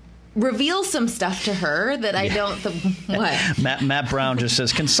 reveals some stuff to her that I don't... What? Matt Brown just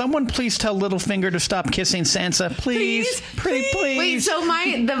says, can someone please tell Littlefinger to stop kissing Sansa? Please. Pretty please. Wait, so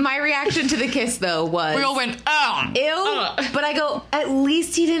my reaction to the kiss, though, was... We all went, oh! Ew. But I go, at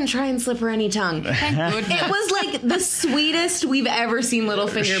least he didn't try and slip her any tongue. Thank goodness. It was like the sweetest we've ever seen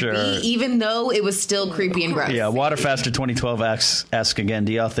Littlefinger be, even though it was still creepy and gross. Yeah, Waterfaster 2012 asks again,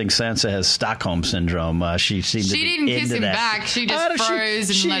 do y'all think Sansa has Stockholm Syndrome? She seemed to be didn't kiss into him that. back. She just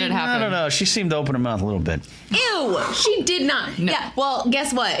froze and let it happen. I don't know. She seemed to open her mouth a little bit. Ew, she did not. No. Yeah, well,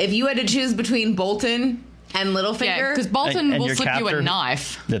 guess what? If you had to choose between Bolton and Littlefinger... Yeah, because Bolton And will your slip you captor? a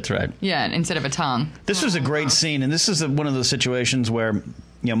knife. That's right. Yeah, instead of a tongue. This was a great scene, and this is one of those situations where,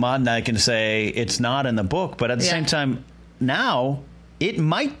 Maud and I can say it's not in the book, but at the same time, now... It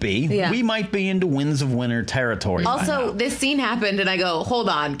might be. Yeah. We might be into Winds of Winter territory. Also, this scene happened, and I go, hold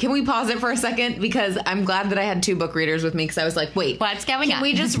on. Can we pause it for a second? Because I'm glad that I had 2 book readers with me, because I was like, wait. What's going on? Can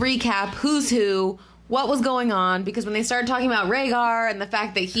we just recap who's who, what was going on? Because when they started talking about Rhaegar and the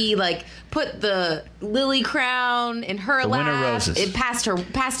fact that he, put the lily crown in her lap. Winter Roses. It passed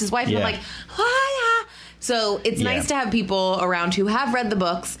his wife, and I'm like, ah. So it's nice to have people around who have read the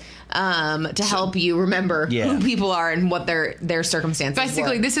books to help you remember who people are and what their circumstances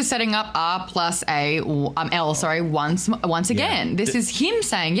Basically, were. this is setting up R plus L, once again. This is him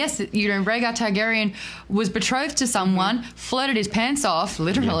saying, yes, Rhaegar Targaryen was betrothed to someone, flirted his pants off,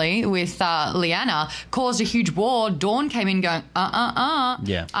 literally, with Lyanna, caused a huge war. Dawn came in going,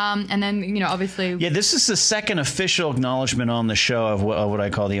 Yeah. And then, obviously... Yeah, this is the second official acknowledgement on the show of what I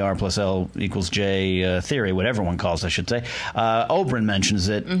call the R plus L equals J theory, what everyone calls, I should say. Oberyn mentions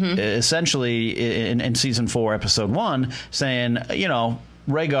it essentially in season 4, episode 1, saying,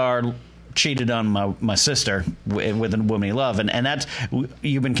 Rhaegar cheated on my sister with a woman he loved, and that's,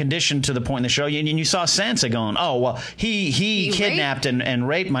 you've been conditioned to the point in the show, and you saw Sansa going, oh well, he kidnapped and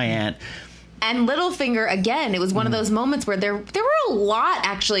raped my aunt. And Littlefinger, again, it was one of those moments where there were a lot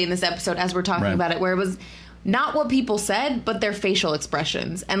actually in this episode as we're talking about it, where it was not what people said, but their facial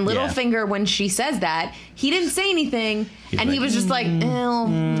expressions. And Littlefinger, when she says that, he didn't say anything, he was just like,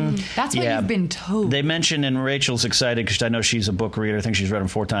 That's what you've been told. They mentioned, and Rachel's excited because I know she's a book reader. I think she's read them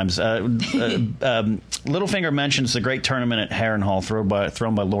 4 times. Littlefinger mentions the great tournament at Harrenhal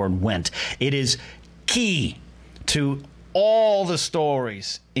thrown by Lord Went. It is key to all the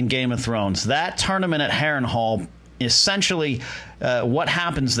stories in Game of Thrones. That tournament at Harrenhal, essentially what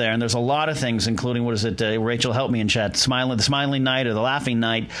happens there, and there's a lot of things, including, what is it, Rachel, help me in chat, the Smiling Knight or the Laughing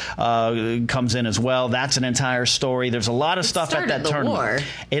Knight comes in as well. That's an entire story. There's a lot of stuff at that tournament. War.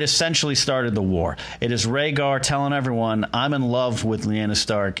 It essentially started the war. It is Rhaegar telling everyone, I'm in love with Lyanna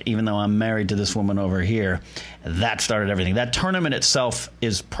Stark, even though I'm married to this woman over here. That started everything. That tournament itself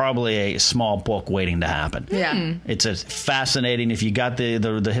is probably a small book waiting to happen. Yeah. It's a fascinating, if you got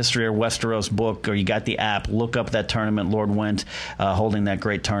the History of Westeros book or you got the app, look up that tournament, Lord Went holding that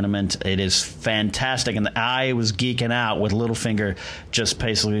great tournament. It is fantastic. And I was geeking out with Littlefinger just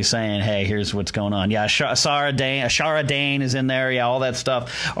basically saying, hey, here's what's going on. Yeah, Ashara Dane is in there. Yeah, all that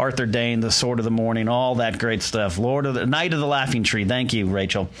stuff. Arthur Dane, the Sword of the Morning, all that great stuff. Knight of the Laughing Tree. Thank you,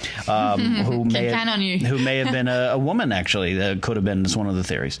 Rachel. Who may have been a woman, actually. That could have been, one of the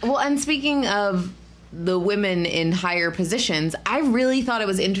theories. Well, and speaking of the women in higher positions, I really thought it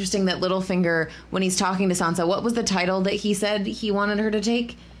was interesting that Littlefinger, when he's talking to Sansa, what was the title that he said he wanted her to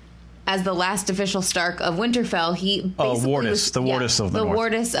take? as the last official Stark of Winterfell, he basically Wardus, the Wardus of the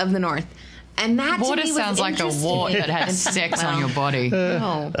North. The Wardus of the North. And that to Wardus me was sounds like a interesting. wart that has sex on your body.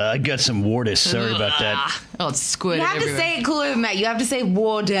 No. I got some Wardus. Sorry about that. Oh, it's squirted You have to everywhere. say it cooler than that. You have to say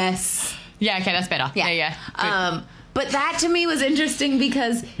Wardus. Yeah, okay, that's better. Yeah. Good. But that to me was interesting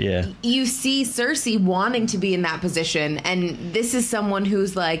because you see Cersei wanting to be in that position, and this is someone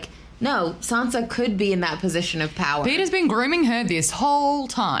who's like, no, Sansa could be in that position of power. Peter's been grooming her this whole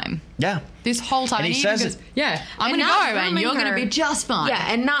time. Yeah. This whole time. And he even says goes, it. yeah, I'm And going to not go and grooming you're going to her. be just fine.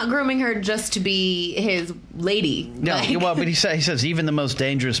 Yeah, and not grooming her just to be his lady. No, Like- well, but he says even the most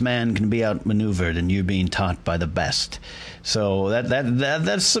dangerous man can be outmaneuvered, and you're being taught by the best. So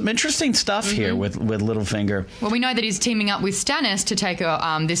that's some interesting stuff here with Littlefinger. Well, we know that he's teaming up with Stannis to take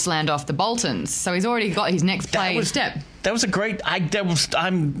this land off the Boltons. So he's already got his next step. That was a great.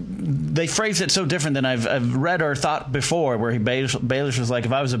 They phrased it so different than I've read or thought before. Where Baelish was like,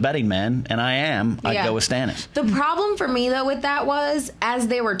 if I was a betting man, and I am, I'd go with Stannis. The problem for me though with that was as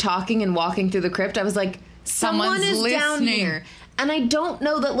they were talking and walking through the crypt, I was like, someone Someone's is down listening. here. And I don't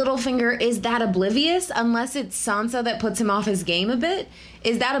know that Littlefinger is that oblivious unless it's Sansa that puts him off his game a bit.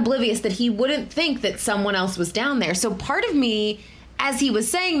 Is that oblivious that he wouldn't think that someone else was down there? So part of me, as he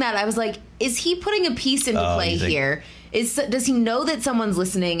was saying that, I was like, is he putting a piece into play you think- here? Does he know that someone's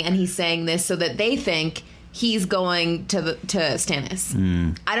listening and he's saying this so that they think he's going to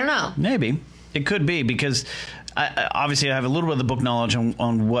Stannis? I don't know. Maybe it could be because obviously I have a little bit of the book knowledge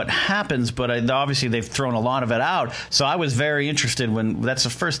on what happens, but obviously they've thrown a lot of it out. So I was very interested when that's the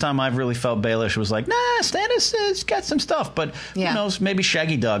first time I've really felt Baelish was like, nah, Stannis has got some stuff, but who knows? Maybe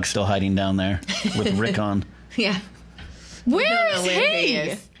Shaggy Dog's still hiding down there with Rickon. Yeah. Where is Where he?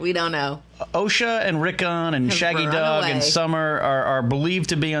 is. We don't know. Osha and Rickon and Have Shaggy run Dog away. and Summer are believed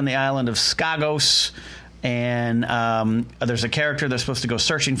to be on the island of Skagos. And there's a character that's supposed to go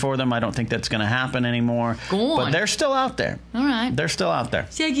searching for them. I don't think that's going to happen anymore. Go on. But they're still out there. All right. They're still out there.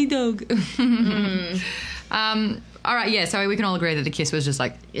 Shaggy dog. All right, yeah, so we can all agree that the kiss was just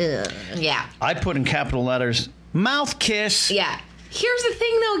like, ugh. Yeah. I put in capital letters, mouth kiss. Yeah. Here's the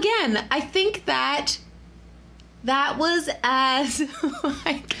thing, though, again, I think that was as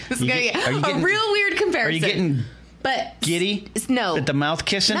like, it's You gonna get- get are you a getting- real weird comparison. Are you getting but giddy no at the mouth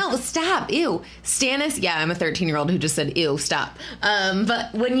kissing? No, stop. Ew. Stannis, yeah, I'm a 13-year-old who just said ew, stop.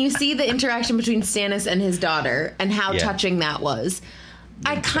 But when you see the interaction between Stannis and his daughter and how touching that was,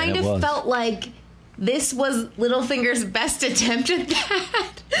 I kind it of was. felt like this was Littlefinger's best attempt at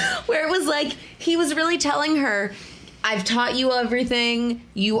that. Where it was like, he was really telling her, I've taught you everything.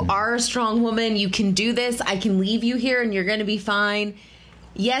 You are a strong woman. You can do this. I can leave you here and you're going to be fine.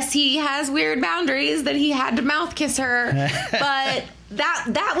 Yes, he has weird boundaries that he had to mouth kiss her, but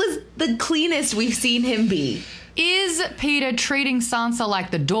that was the cleanest we've seen him be. Is Peter treating Sansa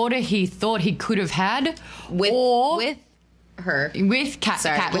like the daughter he thought he could have had? With her. With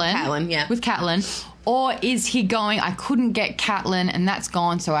Sorry, Catelyn. with Catelyn, yeah. With Catelyn. Or is he going, I couldn't get Catelyn and that's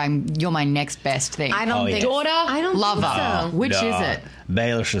gone, so you're my next best thing? I don't think Daughter, I don't lover. think so. Which No. is it?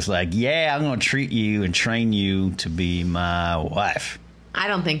 Baelish is like, yeah, I'm going to treat you and train you to be my wife. I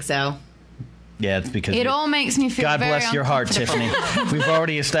don't think so. Yeah, it's because It all makes me feel God very bless your heart, uncomfortable. Tiffany. We've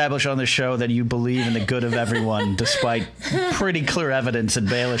already established on the show that you believe in the good of everyone, despite pretty clear evidence that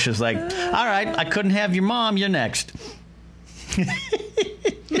Baelish is like, all right, I couldn't have your mom, you're next. Maybe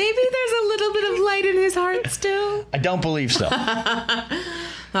there's a little bit of light in his heart still. I don't believe so.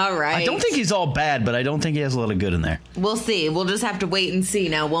 All right. I don't think he's all bad, but I don't think he has a lot of good in there. We'll see. We'll just have to wait and see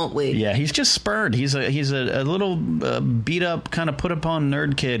now, won't we? Yeah, he's just spurred. He's a little beat up, kind of put upon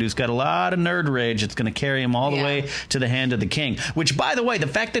nerd kid who's got a lot of nerd rage. It's going to carry him all the way to the hand of the king. Which, by the way, the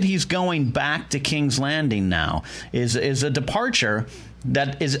fact that he's going back to King's Landing now is a departure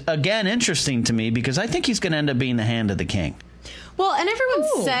that is again interesting to me because I think he's going to end up being the hand of the king. Well, and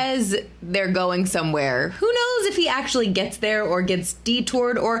everyone says they're going somewhere. Who knows if he actually gets there or gets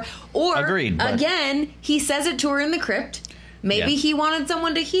detoured or Agreed, but- again, he says it to her in the crypt. Maybe he wanted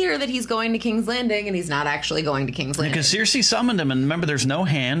someone to hear that he's going to King's Landing and he's not actually going to King's Landing. Because Cersei summoned him, and remember, there's no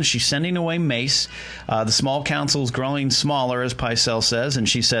hand. She's sending away Mace. The small council's growing smaller, as Pycelle says, and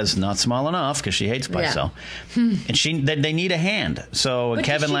she says, not small enough, because she hates Pycelle. And they need a hand. So But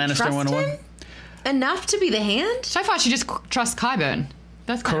Kevin does she Lannister trust went away. him enough to be the hand? So far, she just trusts Qyburn.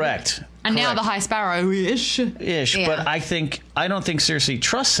 That's kind of Correct. it. And now the High Sparrow-ish. Ish, Yeah. but I don't think Cersei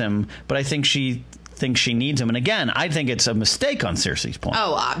trusts him, but I think she thinks she needs him. And again, I think it's a mistake on Cersei's point.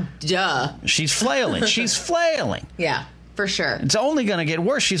 Oh, duh. She's flailing. She's flailing. Yeah, For sure. It's only going to get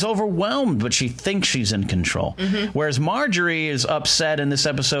worse. She's overwhelmed, but she thinks she's in control. Whereas Marjorie is upset in this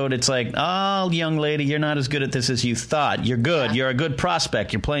episode. It's like, oh, young lady, you're not as good at this as you thought. You're good. You're a good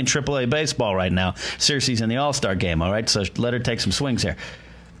prospect. You're playing AAA baseball right now. Cersei's in the All-Star game, all right? So let her take some swings here.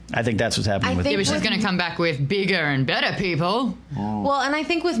 I think that's what's happening with her. Yeah, but she's going to come back with bigger and better people. Well, and I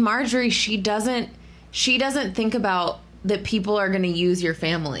think with Marjorie, she doesn't think about that people are going to use your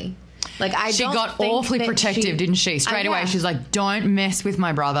family. Like, she got awfully protective, didn't she? Straight away, she's like, don't mess with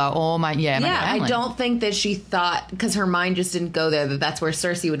my brother or my family. I don't think that she thought, because her mind just didn't go there, that that's where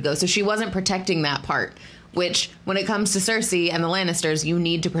Cersei would go. So she wasn't protecting that part, which, when it comes to Cersei and the Lannisters, you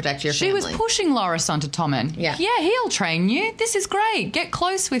need to protect your family. She was pushing Loras onto Tommen. Yeah, he'll train you. This is great. Get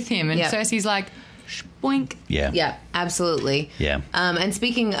close with him. And Cersei's like, boink. Yeah, absolutely. Yeah. And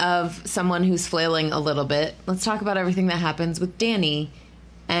speaking of someone who's flailing a little bit, let's talk about everything that happens with Dany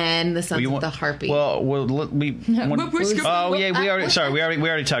and the Sons of the Harpy. We already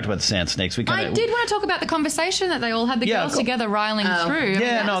talked about the Sand Snakes. I did want to talk about the conversation that they all had, the girls together riling through.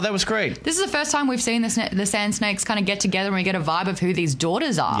 That was great. This is the first time we've seen the Sand Snakes kind of get together and we get a vibe of who these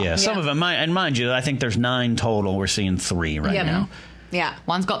daughters are. Yeah, some of them, and mind you, I think there's 9 total. We're seeing 3 right now. Yeah,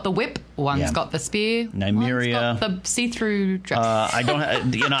 one's got the whip, one's got the spear, Nymeria, one's got the see-through dress. I don't,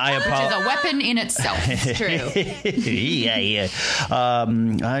 I apologize. Which is a weapon in itself. It's true.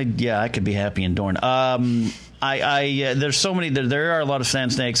 I could be happy in Dorne. There's so many. There are a lot of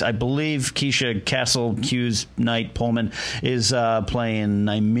Sand Snakes. I believe Keisha Castle Hughes Knight Pullman is playing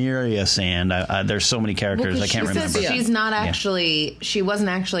Nymeria Sand. There's so many characters I can't remember. She's not actually. She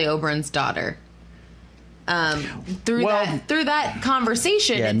wasn't actually Oberyn's daughter. Through that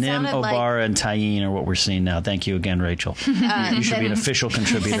conversation, Nim, Obara, and Tyene are what we're seeing now. Thank you again, Rachel. You should be an official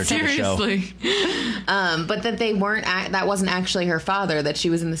contributor to the show. But that they weren't. That wasn't actually her father. That she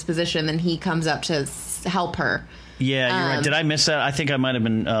was in this position, and he comes up to help her. Yeah, you're right. Did I miss that? I think I might have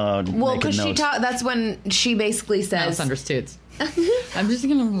been. Well, because that's when she basically says, "Sandra's tits." I'm just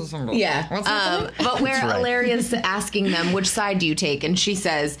gonna. Yeah. But where Illyria's asking them, which side do you take, and she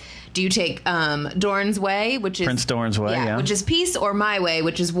says, do you take Dorne's way, which is Prince Dorne's way, which is peace, or my way,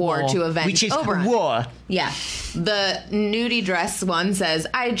 which is war to avenge which is Oberyn? War. Yeah. The nudie dress one says,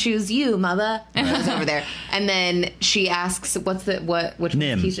 "I choose you, mother." It's over there. And then she asks, which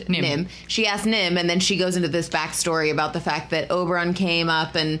Nim. Nim. She asks Nim, and then she goes into this backstory about the fact that Oberyn came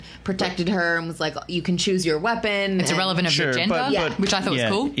up and protected her and was like, "You can choose your weapon." It's irrelevant of your gender, which I thought was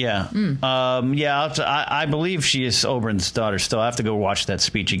cool. Yeah. I believe she is Oberyn's daughter still. I have to go watch that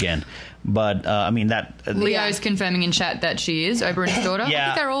speech again. But, Leo's confirming in chat that she is Oberyn's daughter. Yeah. I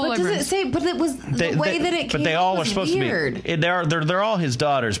think they're all But Oberyn's. does it say, but it was the way that it came. But they all was are supposed weird. to be. They're all his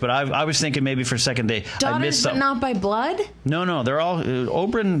daughters, but I was thinking maybe for a second I missed Daughters, but something. not by blood? No, they're all.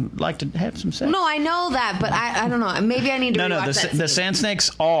 Oberyn liked to have some sex. No, I know that, but I don't know. Maybe I need to rewatch that the scene. Sand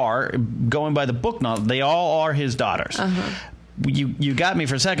Snakes are, going by the book novel, they all are his daughters. You got me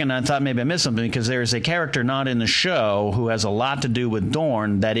for a second, and I thought maybe I missed something, because there is a character not in the show who has a lot to do with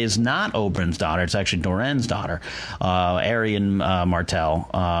Dorne that is not Oberyn's daughter. It's actually Doran's daughter, Arian Martell.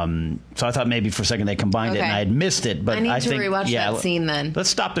 So I thought maybe for a second they combined it, and I had missed it. But I need to rewatch that scene then. Let's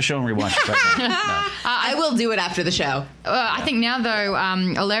stop the show and rewatch it right now. No. I will do it after the show. I think now, though,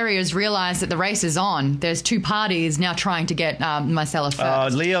 Illyria's realised that the race is on. There's 2 parties now trying to get Myrcella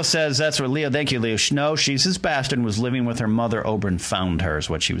first. Leo says, that's what Leo, thank you, Leo. No, she's his bastard and was living with her mother. Oberyn found her is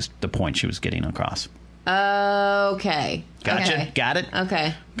what the point she was getting across. Okay. Gotcha. Okay. Got it?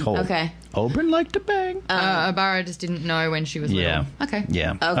 Okay. Cool. Okay. Oberyn liked to bang. Obara just didn't know when she was little. Okay.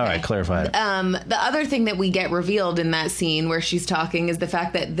 Yeah. Okay. All right, clarify it. The other thing that we get revealed in that scene where she's talking is the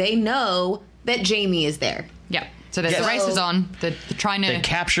fact that they know that Jaime is there. Yeah. So there's the race is on. They're trying to... They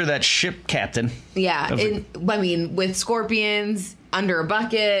capture that ship captain. Yeah. With scorpions under a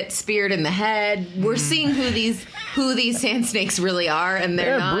bucket, speared in the head. We're seeing who these sand snakes really are, and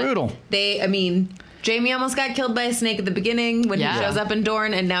they're not brutal. Jaime almost got killed by a snake at the beginning when he shows up in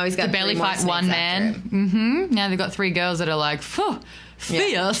Dorne, and now he's got to barely fight one man. Now they've got 3 girls that are like,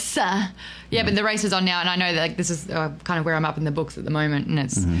 fierce. Yeah, but the race is on now, and I know that this is kind of where I'm up in the books at the moment, and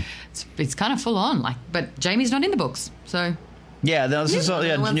it's kind of full on. But Jaime's not in the books, so. Yeah, this is what's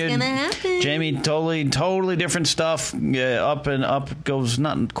gonna happen. Jaime, totally different stuff. Up goes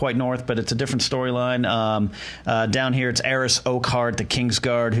not quite north, but it's a different storyline. Down here, it's Aerys Oakhart, the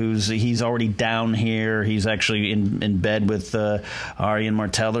Kingsguard, he's already down here. He's actually in bed with Arian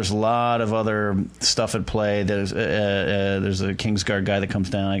Martell. There's a lot of other stuff at play. There's a Kingsguard guy that comes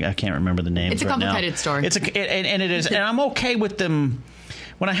down. I can't remember the names. It's a complicated story. And it is, and I'm okay with them.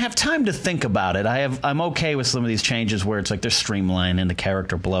 when I have time to think about it, I'm okay with some of these changes where it's like they're streamlined and the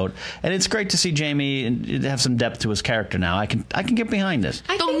character bloat, and it's great to see Jamie have some depth to his character now. I can get behind this.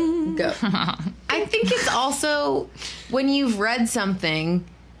 I think it's also when you've read something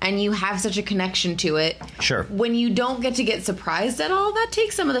and you have such a connection to it. Sure. When you don't get surprised at all, that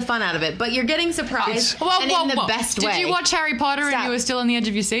takes some of the fun out of it. But you're getting surprised in the best way. Did you watch Harry Potter and you were still on the edge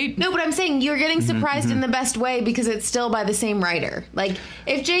of your seat? No, but I'm saying you're getting surprised in the best way because it's still by the same writer. Like,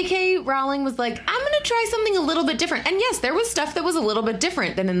 if J.K. Rowling was like, I'm going to try something a little bit different. And yes, there was stuff that was a little bit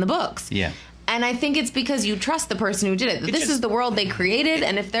different than in the books. Yeah. And I think it's because you trust the person who did it. This is the world they created,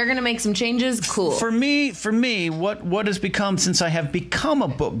 and if they're going to make some changes, cool. For me, what has become, since I have become a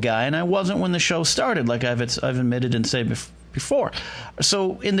book guy, and I wasn't when the show started, like I've admitted and said before.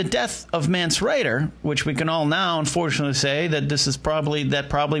 So in the death of Mance Rayder, which we can all now unfortunately say that that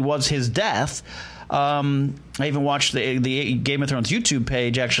probably was his death. I even watched the Game of Thrones YouTube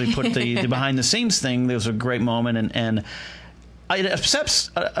page actually put the behind the scenes thing. There was a great moment and. It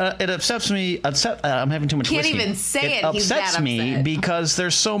upsets me. I'm having too much Can't whiskey. Even say it. It He's upsets that me upset. because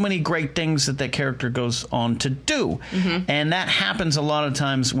there's so many great things that character goes on to do, and that happens a lot of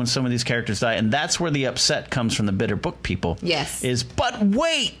times when some of these characters die, and that's where the upset comes from the bitter book people. Yes. But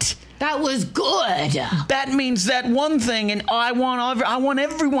wait. That was good. That means that one thing, and I want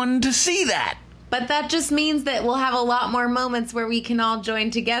everyone to see that. But that just means that we'll have a lot more moments where we can all join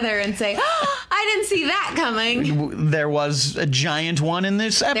together and say, oh, I didn't see that coming. There was a giant one in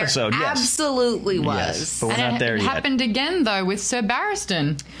this episode, there yes. absolutely was. Yes, but we're not there it yet. happened again, though, with Sir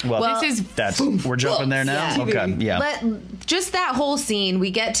Barristan. Well, we're jumping there now? Yeah. Okay, yeah. Just that whole scene,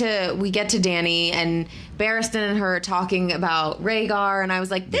 we get to Dany and Barristan and her talking about Rhaegar, and I was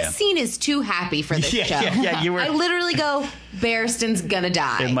like, this scene is too happy for this show. Yeah, you were. I literally go, Barristan's gonna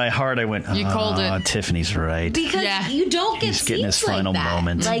die. In my heart, I went, You called it. Tiffany's right. Because you don't get He's getting his scenes final like that.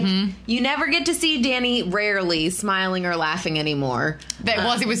 moment. Like, you never get to see Dany rarely smiling or laughing anymore.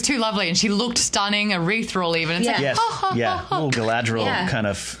 It was too lovely, and she looked stunning, erythral even. It's like, Yes, ha, a little Galadriel kind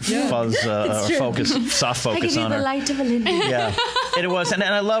of fuzz, soft I give focus you on the her. light of Olympia. Yeah, and it was, and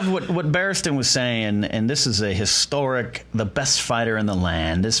I love what Barristan was saying, and this is a historic, the best fighter in the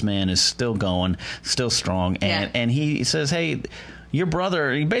land. This man is still going, still strong, and he says, hey, your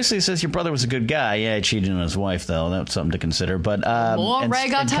brother, he basically says your brother was a good guy. Yeah, he cheated on his wife, though. That's something to consider. But more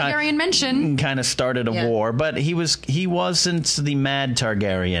Rhaegar Targaryen mention. Kind of started a war, but he wasn't the mad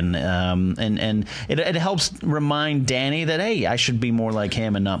Targaryen, and it helps remind Dany that, hey, I should be more like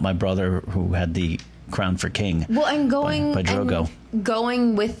him and not my brother who had the crown for king. Well, and by Drogo.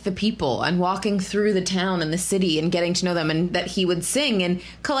 Going with the people and walking through the town and the city and getting to know them, and that he would sing and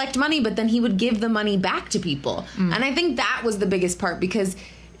collect money, but then he would give the money back to people. And I think that was the biggest part, because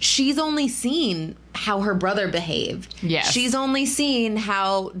she's only seen how her brother behaved. Yes. She's only seen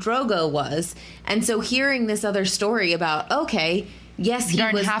how Drogo was. And so hearing this other story about, okay, yes, you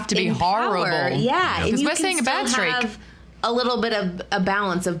don't have to be horrible. Yeah. Because we're seeing a bad streak. A little bit of a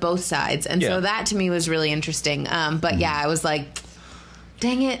balance of both sides. And so that to me was really interesting. But yeah, I was like,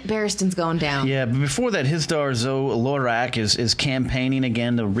 dang it, Barristan's going down. Yeah, but before that, his daughter Zoe Lorak is campaigning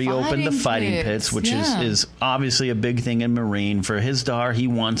again to reopen the fighting pits, which is obviously a big thing in Meereen. For his daughter, he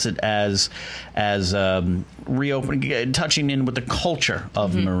wants it as reopening, touching in with the culture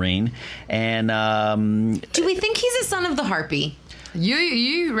of Meereen. And do we think he's a son of the Harpy?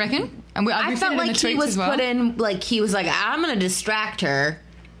 You reckon? And I felt like he was put in, like he was like, I'm going to distract her.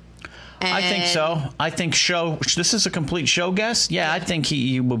 I think so. I think this is a complete show guess. Yeah, I think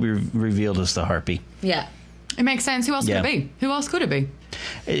he will be revealed as the Harpy. Yeah. It makes sense. Who else could it be? Who else could it be?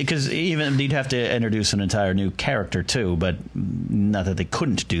 Because even you'd have to introduce an entire new character too, but not that they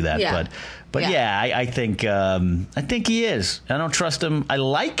couldn't do that. Yeah. But I think he is. I don't trust him. I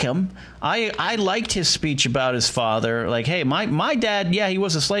like him. I liked his speech about his father. Like, hey, my dad, he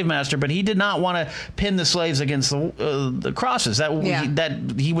was a slave master, but he did not want to pin the slaves against the crosses.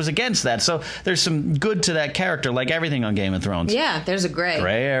 That he was against that. So there's some good to that character, like everything on Game of Thrones. Yeah, there's a gray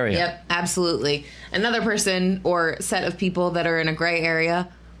area. Yep, absolutely. Another person or set of people that are in a gray area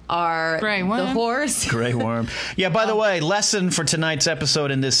are the horse. Grey Worm. Yeah, by the way, lesson for tonight's episode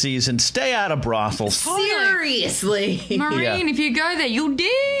in this season, stay out of brothels. Seriously. Meereen, if you go there, you'll die.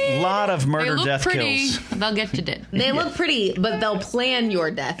 A lot of murder, death kills. They'll get you dead. They look pretty, but they'll plan your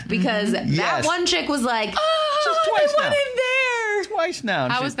death, because that one chick was like, twice I went in there. Twice now.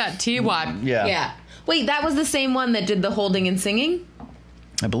 How was that tear wipe? Yeah. Wait, that was the same one that did the holding and singing?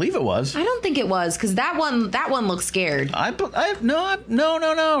 I believe it was. I don't think it was, because that one looks scared.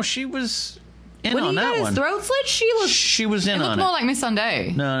 No. She was in when on he that got his one. throat slit, She was in It looked on more it. like Miss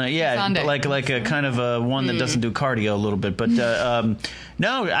Sunday. No, yeah, Sunday. like a kind of a one that doesn't do cardio a little bit, but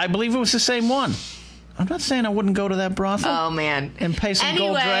no, I believe it was the same one. I'm not saying I wouldn't go to that brothel. Oh man! And pay some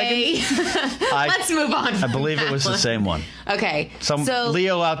gold dragons. Let's move on. I believe it was the same one. Okay, so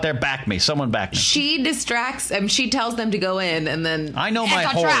Leo out there, back me. Someone back me. she distracts. She tells them to go in, and then I know my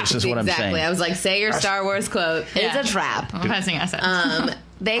it's a trap. horse is what I'm saying. Exactly. I was like, say your Star Wars quote. Yeah. It's a trap. I'm passing assets.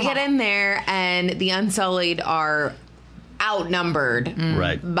 They get in there, and the Unsullied are outnumbered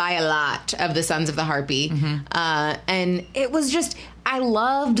Right. by a lot of the Sons of the Harpy. And it was just, I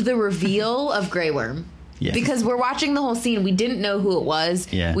loved the reveal of Grey Worm. Yes. Because we're watching the whole scene. We didn't know who it was.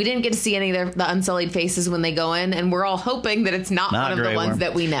 Yeah. We didn't get to see any of the Unsullied faces when they go in, and we're all hoping that it's not one of the Grey ones Worm.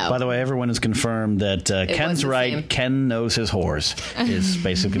 that we know. By the way, everyone has confirmed that Ken's the right. same. Ken knows his whores is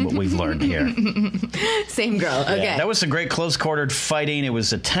basically what we've learned here. Same girl. Okay. Yeah, that was a great close-quartered fighting. It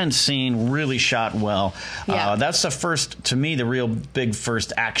was a tense scene, really shot well. Yeah. That's the first, to me, the real big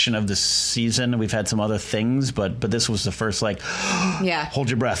first action of the season. We've had some other things, but this was the first, like, Yeah. hold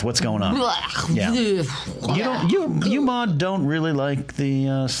your breath. What's going on? Yeah. You Maud, don't really like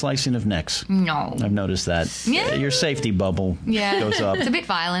the slicing of necks. No. I've noticed that. Yeah. Your safety bubble goes up. It's a bit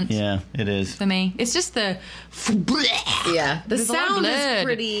violent. Yeah, it is. For me, it's just the Yeah, the There's a lot of sound is blood.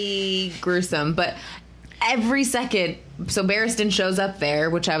 pretty gruesome, but every second, so Barristan shows up there,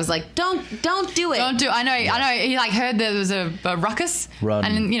 which I was like, don't do it. Don't do. I know. He like heard there was a ruckus, Run.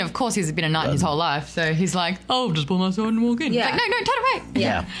 and of course he's been a knight his whole life, so he's like, "Oh, just pull my sword and walk in." Yeah. He's like, no, turn away.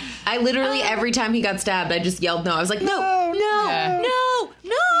 Yeah. I literally every time he got stabbed, I just yelled no. I was like, no. Yeah.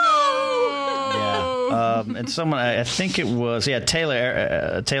 And someone, I think it was,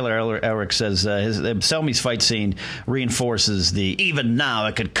 Taylor Elric says Selmy's fight scene reinforces the even now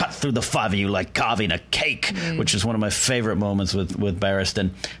I could cut through the five of you like carving a cake, which is one of my favorite moments with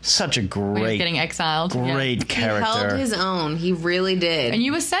Barristan. Such a When he's great, getting exiled. great He character. held his own. He really did. And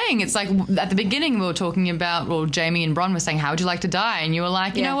you were saying, it's like at the beginning we were talking about, well, Jamie and Bronn were saying, how would you like to die? And you were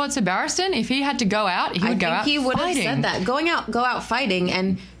like, you know what, so Barristan, if he had to go out, he would go out he would fighting. have said that. Go out fighting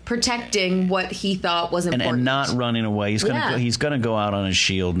and protecting what he thought was important. and not running away. He's gonna he's gonna go out on his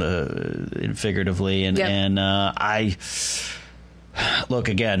shield, figuratively, and I look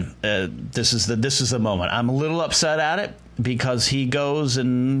again. This is the moment. I'm a little upset at it because he goes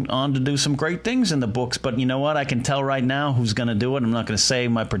on to do some great things in the books. But you know what? I can tell right now who's going to do it. I'm not going to say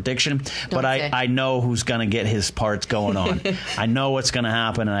my prediction, but I know who's going to get his parts going on. I know what's going to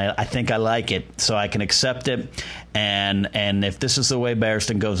happen, and I think I like it, so I can accept it. And if this is the way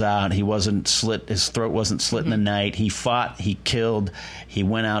Barristan goes out, he wasn't slit. His throat wasn't slit in the night. He fought. He killed. He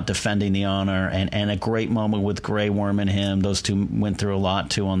went out defending the honor, and a great moment with Grey Worm and him. Those two went through a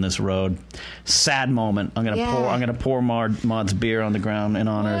lot too on this road. Sad moment. I'm gonna pour Maud's beer on the ground in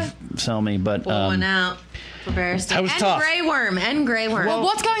honor of Selmy. But Pull one out for Barristan. That was and tough. Grey Worm. Well,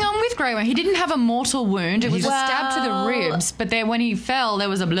 what's going on with Grey Worm? He didn't have a mortal wound. It was a stab to the ribs, but then when he fell, there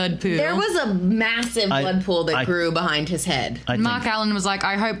was a blood pool. There was a massive blood pool that grew behind his head. Mark Allen was like,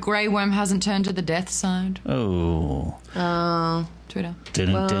 I hope Grey Worm hasn't turned to the death side. Oh. Twitter.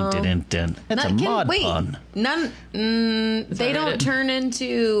 Dun. That's a mod pun. They don't turn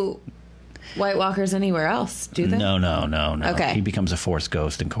into White Walkers anywhere else, do they? No. Okay. He becomes a Force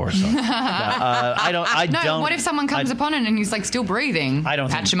ghost in Coruscant. I don't. What if someone comes upon it and he's like still breathing? I don't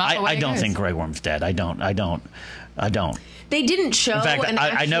Patch think. him up. I don't think Grey Worm's dead. I don't. They didn't show. In fact, an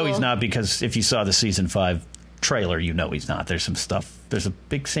I know actual- he's not, because if you saw the season 5 trailer, you know he's not. There's some stuff. There's a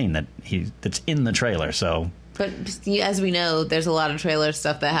big scene that's in the trailer. So. But as we know, there's a lot of trailer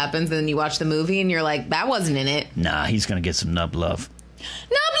stuff that happens, and then you watch the movie and you're like, that wasn't in it. Nah, he's gonna get some nub love.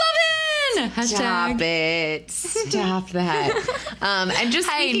 Nub lovin'! Stop it. Stop that. And just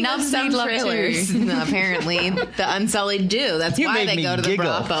Hey, speaking of nubs some need love trailers, too. apparently the Unsullied do. That's why they go to the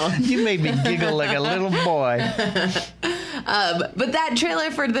brothel. You made me giggle like a little boy. But that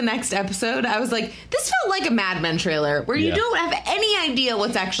trailer for the next episode, I was like, this felt like a Mad Men trailer where you don't have any idea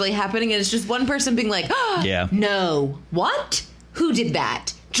what's actually happening, and it's just one person being like, no, what? Who did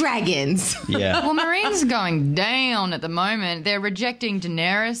that? Dragons. Yeah. Well, Marine's going down at the moment. They're rejecting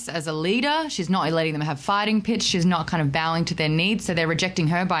Daenerys as a leader. She's not letting them have fighting pitch. She's not kind of bowing to their needs. So they're rejecting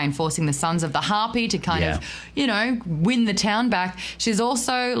her by enforcing the Sons of the Harpy to kind of, win the town back. She's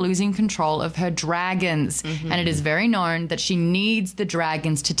also losing control of her dragons. Mm-hmm. And it is very known that she needs the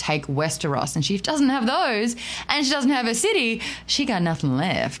dragons to take Westeros. And she doesn't have those, and she doesn't have a city. She got nothing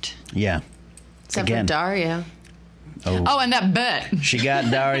left. Yeah. Except Again. for Daria. Oh, and that butt. She got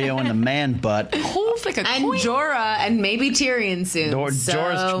Daario in the man butt. Whole flick of And coin. Jorah, and maybe Tyrion soon.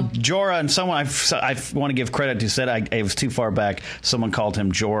 Jorah, and someone I want to give credit to said it was too far back. Someone called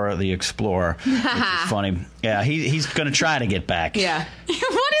him Jorah the Explorer, which is funny. Yeah, he's going to try to get back. Yeah.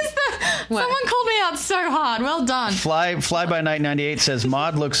 What is that? What? Someone called me out so hard. Well done. Fly by Night 98 says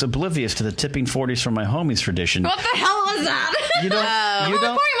Maud looks oblivious to the tipping 40s from my homies tradition. What the hell was that? You don't. You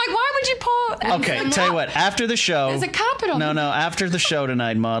don't. Like, why would you pour? Okay, tell you what. After the show, There's a carpet on. No. After the show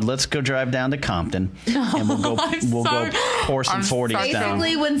tonight, Maud, let's go drive down to Compton, and we'll go pour some 40s down.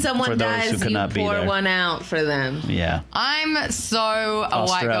 Basically, when for someone those who dies, could you not be pour there. one out for them. Yeah. I'm so a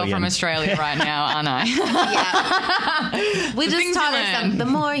white girl from Australian. Australia right now, aren't I? Yeah. We just things taught you ourselves, learn. the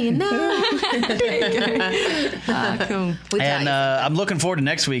more you know. Cool. We taught And you. I'm looking forward to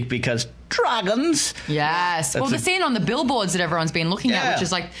next week because dragons. Yes. Well, the scene on the billboards that everyone's been looking at, Yeah. which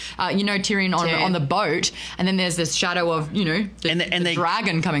is like, Tyrion on the boat, and then there's this shadow of, the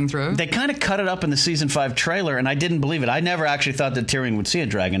dragon coming through. They kind of cut it up in the season 5 trailer, and I didn't believe it. I never actually thought that Tyrion would see a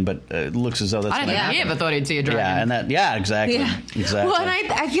dragon, but it looks as though that's I what don't think he happened. ever thought he'd see a dragon. Exactly. Yeah. Exactly. Well, and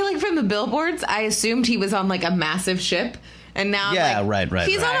I feel like from the billboards, I assumed he was on like a massive ship. And now, Yeah, like, right.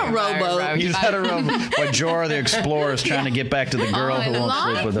 he's on a rowboat. right. He's had a room where Jorah the Explorer is trying to get back to the girl I who won't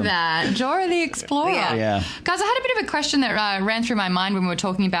sleep like with him. that. Jorah the Explorer. Yeah. Guys, I had a bit of a question that ran through my mind when we were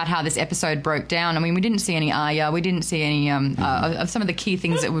talking about how this episode broke down. I mean, we didn't see any Arya. We didn't see any of some of the key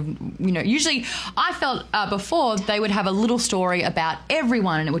things that would, usually I felt before they would have a little story about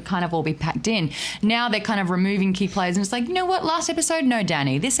everyone and it would kind of all be packed in. Now they're kind of removing key players and it's like, you know what? Last episode, no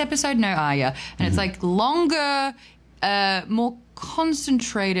Dany. This episode, no Arya. And it's like longer, more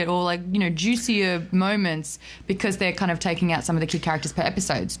concentrated or juicier moments because they're kind of taking out some of the key characters per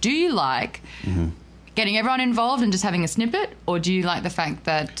episodes. Do you like getting everyone involved and just having a snippet, or do you like the fact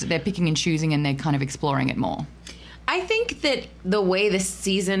that they're picking and choosing and they're kind of exploring it more? I think that the way this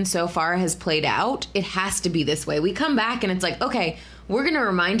season so far has played out, it has to be this way. We come back and it's like, okay, we're going to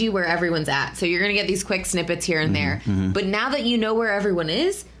remind you where everyone's at. So you're going to get these quick snippets here and there. But now that you know where everyone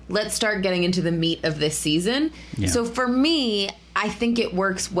is, let's start getting into the meat of this season. Yeah. So for me, I think it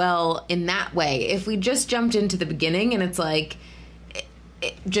works well in that way. If we just jumped into the beginning and it's like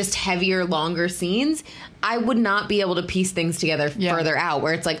just heavier, longer scenes, I would not be able to piece things together further out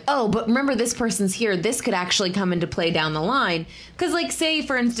where it's like, oh, but remember this person's here. This could actually come into play down the line. Because like, say,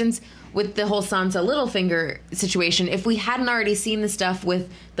 for instance, with the whole Sansa Littlefinger situation, if we hadn't already seen the stuff with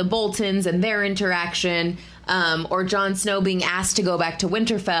the Boltons and their interaction, or Jon Snow being asked to go back to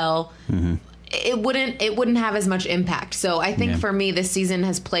Winterfell, it wouldn't have as much impact. So I think for me, this season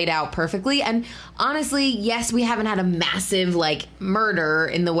has played out perfectly. And honestly, yes, we haven't had a massive murder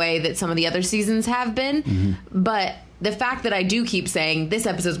in the way that some of the other seasons have been, but the fact that I do keep saying this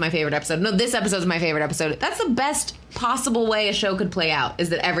episode's my favorite episode, no, this episode's my favorite episode, that's the best possible way a show could play out, is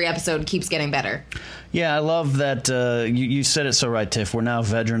that every episode keeps getting better. Yeah, I love that. You said it so right, Tiff. We're now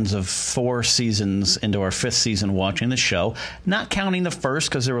veterans of 4 seasons into our 5th season watching the show, not counting the first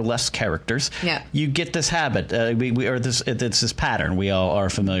because there were less characters. Yeah. You get this habit. It's this pattern we all are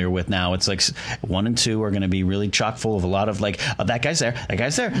familiar with now. It's like 1 and 2 are going to be really chock full of a lot of that guy's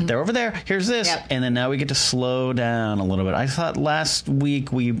there, they're over there, here's this. Yep. And then now we get to slow down a little bit. I thought last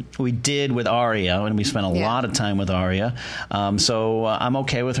week we did with Arya, and we spent a lot of time with Arya. So I'm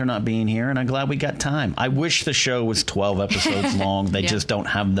okay with her not being here, and I'm glad we got time. I wish the show was 12 episodes long. They just don't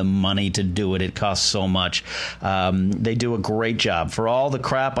have the money to do it. It costs so much. They do a great job. For all the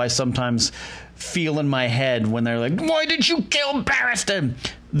crap I sometimes feel in my head when they're like, why did you kill Barristan?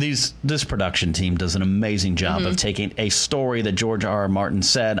 This production team does an amazing job of taking a story that George R.R. Martin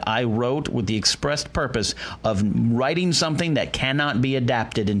said, I wrote with the expressed purpose of writing something that cannot be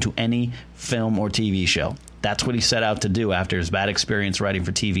adapted into any film or TV show. That's what he set out to do after his bad experience writing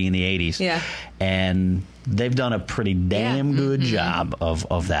for TV in the 80s. Yeah. And they've done a pretty damn good job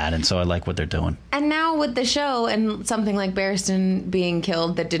of that. And so I like what they're doing. And now with the show and something like Barristan being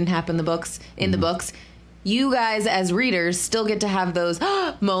killed that didn't happen in the books, you guys as readers still get to have those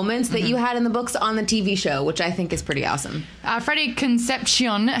moments that you had in the books on the TV show, which I think is pretty awesome. Freddie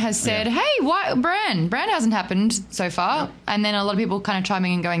Concepcion has said, hey, why Bran hasn't happened so far. Nope. And then a lot of people kind of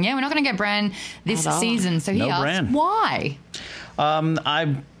chiming and going, yeah, we're not going to get Bran this season. So he asks, Bran. Why?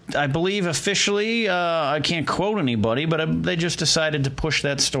 I believe officially, I can't quote anybody, but they just decided to push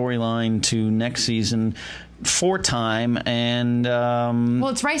that storyline to next season for time, and well,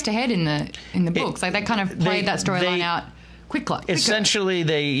 it's raced ahead in the books. They kind of played that storyline out quicker. Essentially,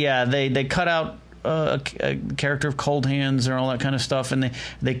 they cut out a character of Cold Hands and all that kind of stuff, and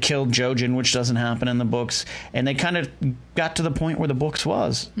they killed Jojen, which doesn't happen in the books, and they kind of got to the point where the books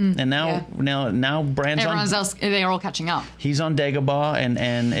was, and now Bran's everyone else, they're all catching up. He's on Dagobah,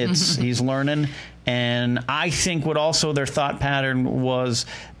 and it's he's learning. And I think what also their thought pattern was,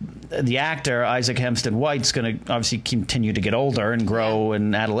 the actor Isaac Hempstead White's going to obviously continue to get older and grow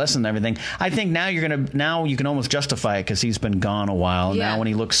and adolescent and everything. I think now you can almost justify it because he's been gone a while. Yeah. Now when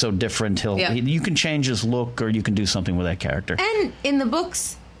he looks so different, you can change his look or you can do something with that character. And in the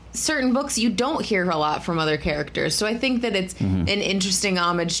books, certain books, you don't hear a lot from other characters. So I think that it's an interesting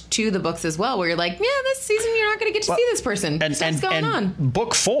homage to the books as well, where you're like, yeah, this season you're not going to get to see this person. What's going on?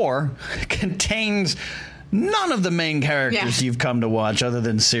 Book 4 contains none of the main characters you've come to watch, other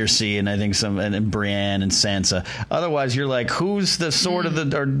than Cersei and I think and Brienne and Sansa. Otherwise, you're like, who's the sword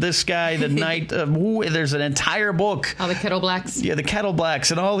of or this guy, the knight? There's an entire book. Oh, the Kettle Blacks. Yeah, the Kettle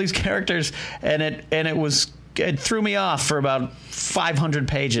Blacks and all these characters, and it threw me off for about 500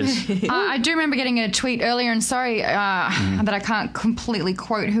 pages. I do remember getting a tweet earlier, and sorry that I can't completely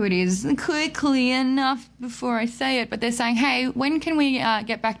quote who it is quickly enough before I say it, but they're saying, hey, when can we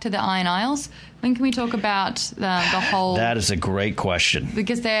get back to the Iron Isles? When can we talk about the whole... That is a great question.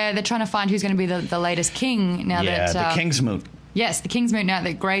 Because they're trying to find who's going to be the latest king now that... Yeah, the Kingsmoot. Yes, the Kingsmoot now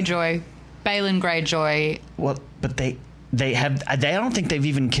that Greyjoy, Balon Greyjoy... Well, but they don't think they've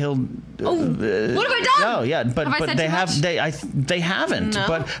even killed... what have I done? No, yeah, but they haven't.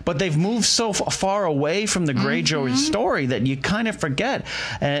 No. But they've moved so far away from the Greyjoy story that you kind of forget.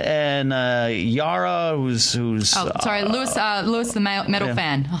 And Yara, who's Lewis the metal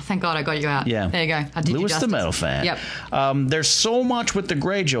fan. Oh, thank God I got you out. Yeah, there you go. I did Lewis the metal fan. Yep. There's so much with the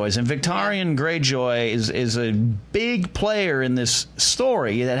Greyjoys, and Victarion Greyjoy is a big player in this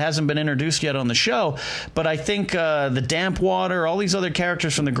story that hasn't been introduced yet on the show. But I think the Dampwater, all these other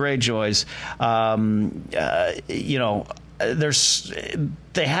characters from the Greyjoys,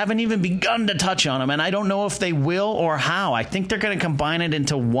 they haven't even begun to touch on them, and I don't know if they will or how. I think they're going to combine it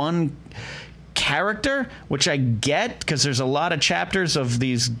into one character, which I get because there's a lot of chapters of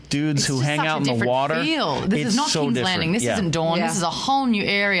these dudes who hang out in the water. This is not King's Landing. This isn't Dawn. Yeah. This is a whole new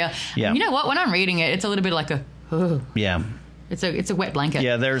area. Yeah. You know what? When I'm reading it, it's a little bit like a... Yeah. It's a wet blanket.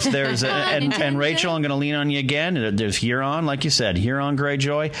 Yeah, there's and Rachel, I'm going to lean on you again. There's Huron, like you said, Huron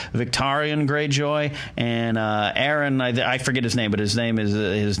Greyjoy, Victarion Greyjoy, and Aaron. I forget his name, but his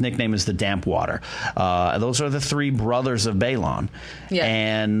nickname is the Dampwater. Those are the 3 brothers of Balon,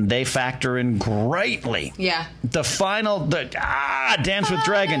 and they factor in greatly. Yeah, the final Dance with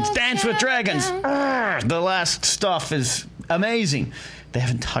Dragons, Dance with Dragons. The last stuff is amazing. They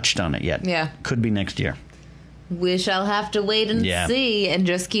haven't touched on it yet. Yeah, could be next year. We shall have to wait and see and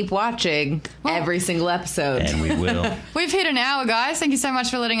just keep watching every single episode. And we will. We've hit an hour, guys. Thank you so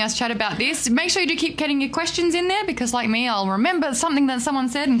much for letting us chat about this. Make sure you do keep getting your questions in there because, like me, I'll remember something that someone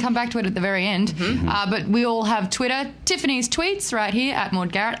said and come back to it at the very end. But we all have Twitter. Tiffany's tweets right here at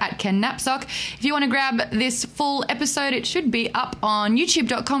Maud Garrett, at Ken Napzok. If you want to grab this full episode, it should be up on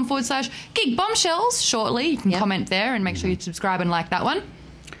youtube.com/Geek Bombshells shortly. You can comment there and make sure you subscribe and like that one.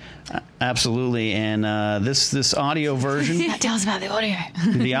 Absolutely, and this audio version. Tell us about the audio.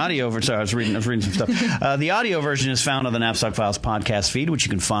 The audio version. Sorry, I was reading some stuff. The audio version is found on the Napzok Files podcast feed, which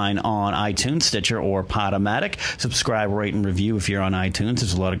you can find on iTunes, Stitcher, or Podomatic. Subscribe, rate, and review if you're on iTunes.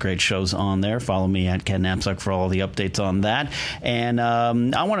 There's a lot of great shows on there. Follow me at Ken Napzok for all the updates on that. And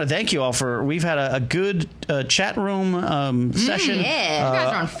I want to thank you all for. We've had a good chat room session. Yeah, you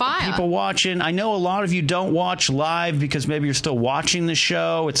guys are on fire. People watching. I know a lot of you don't watch live because maybe you're still watching the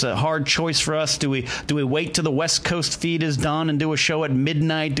show. It's a hard choice for us. Do we wait till the West Coast feed is done and do a show at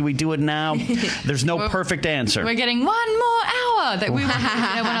midnight? Do we do it now? There's no perfect answer. We're getting one more hour that we want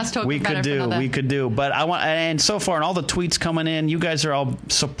us talking about. We could do. But I want, and so far, and all the tweets coming in, you guys are all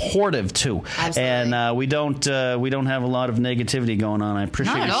supportive too. Absolutely. And we don't have a lot of negativity going on. I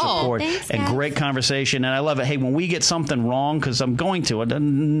appreciate your support. Thanks, and guys. great conversation. And I love it. Hey, when we get something wrong, because I'm going to, it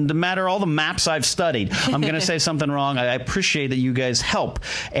doesn't matter all the maps I've studied, I'm going to say something wrong. I appreciate that you guys help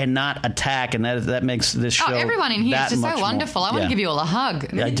and not attack, and that makes this show. Oh, everyone in here is just so wonderful. I want to give you all a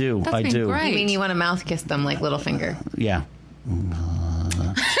hug. I do. That's been great. You mean you want to mouth kiss them like Littlefinger? Yeah.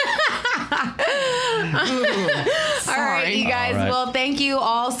 All right, you guys. All right. Well, thank you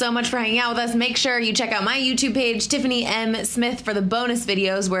all so much for hanging out with us. Make sure you check out my YouTube page, Tiffany M. Smith, for the bonus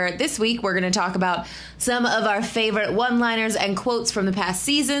videos, where this week we're going to talk about some of our favorite one-liners and quotes from the past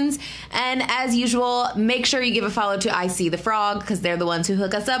seasons. And as usual, make sure you give a follow to I See the Frog, because they're the ones who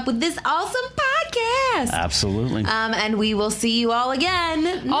hook us up with this awesome podcast. Absolutely. And we will see you all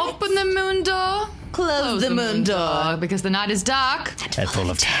again. Open the moon door. Close the moon door. Because the night is dark and full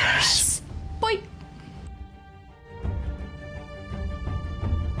of terrors.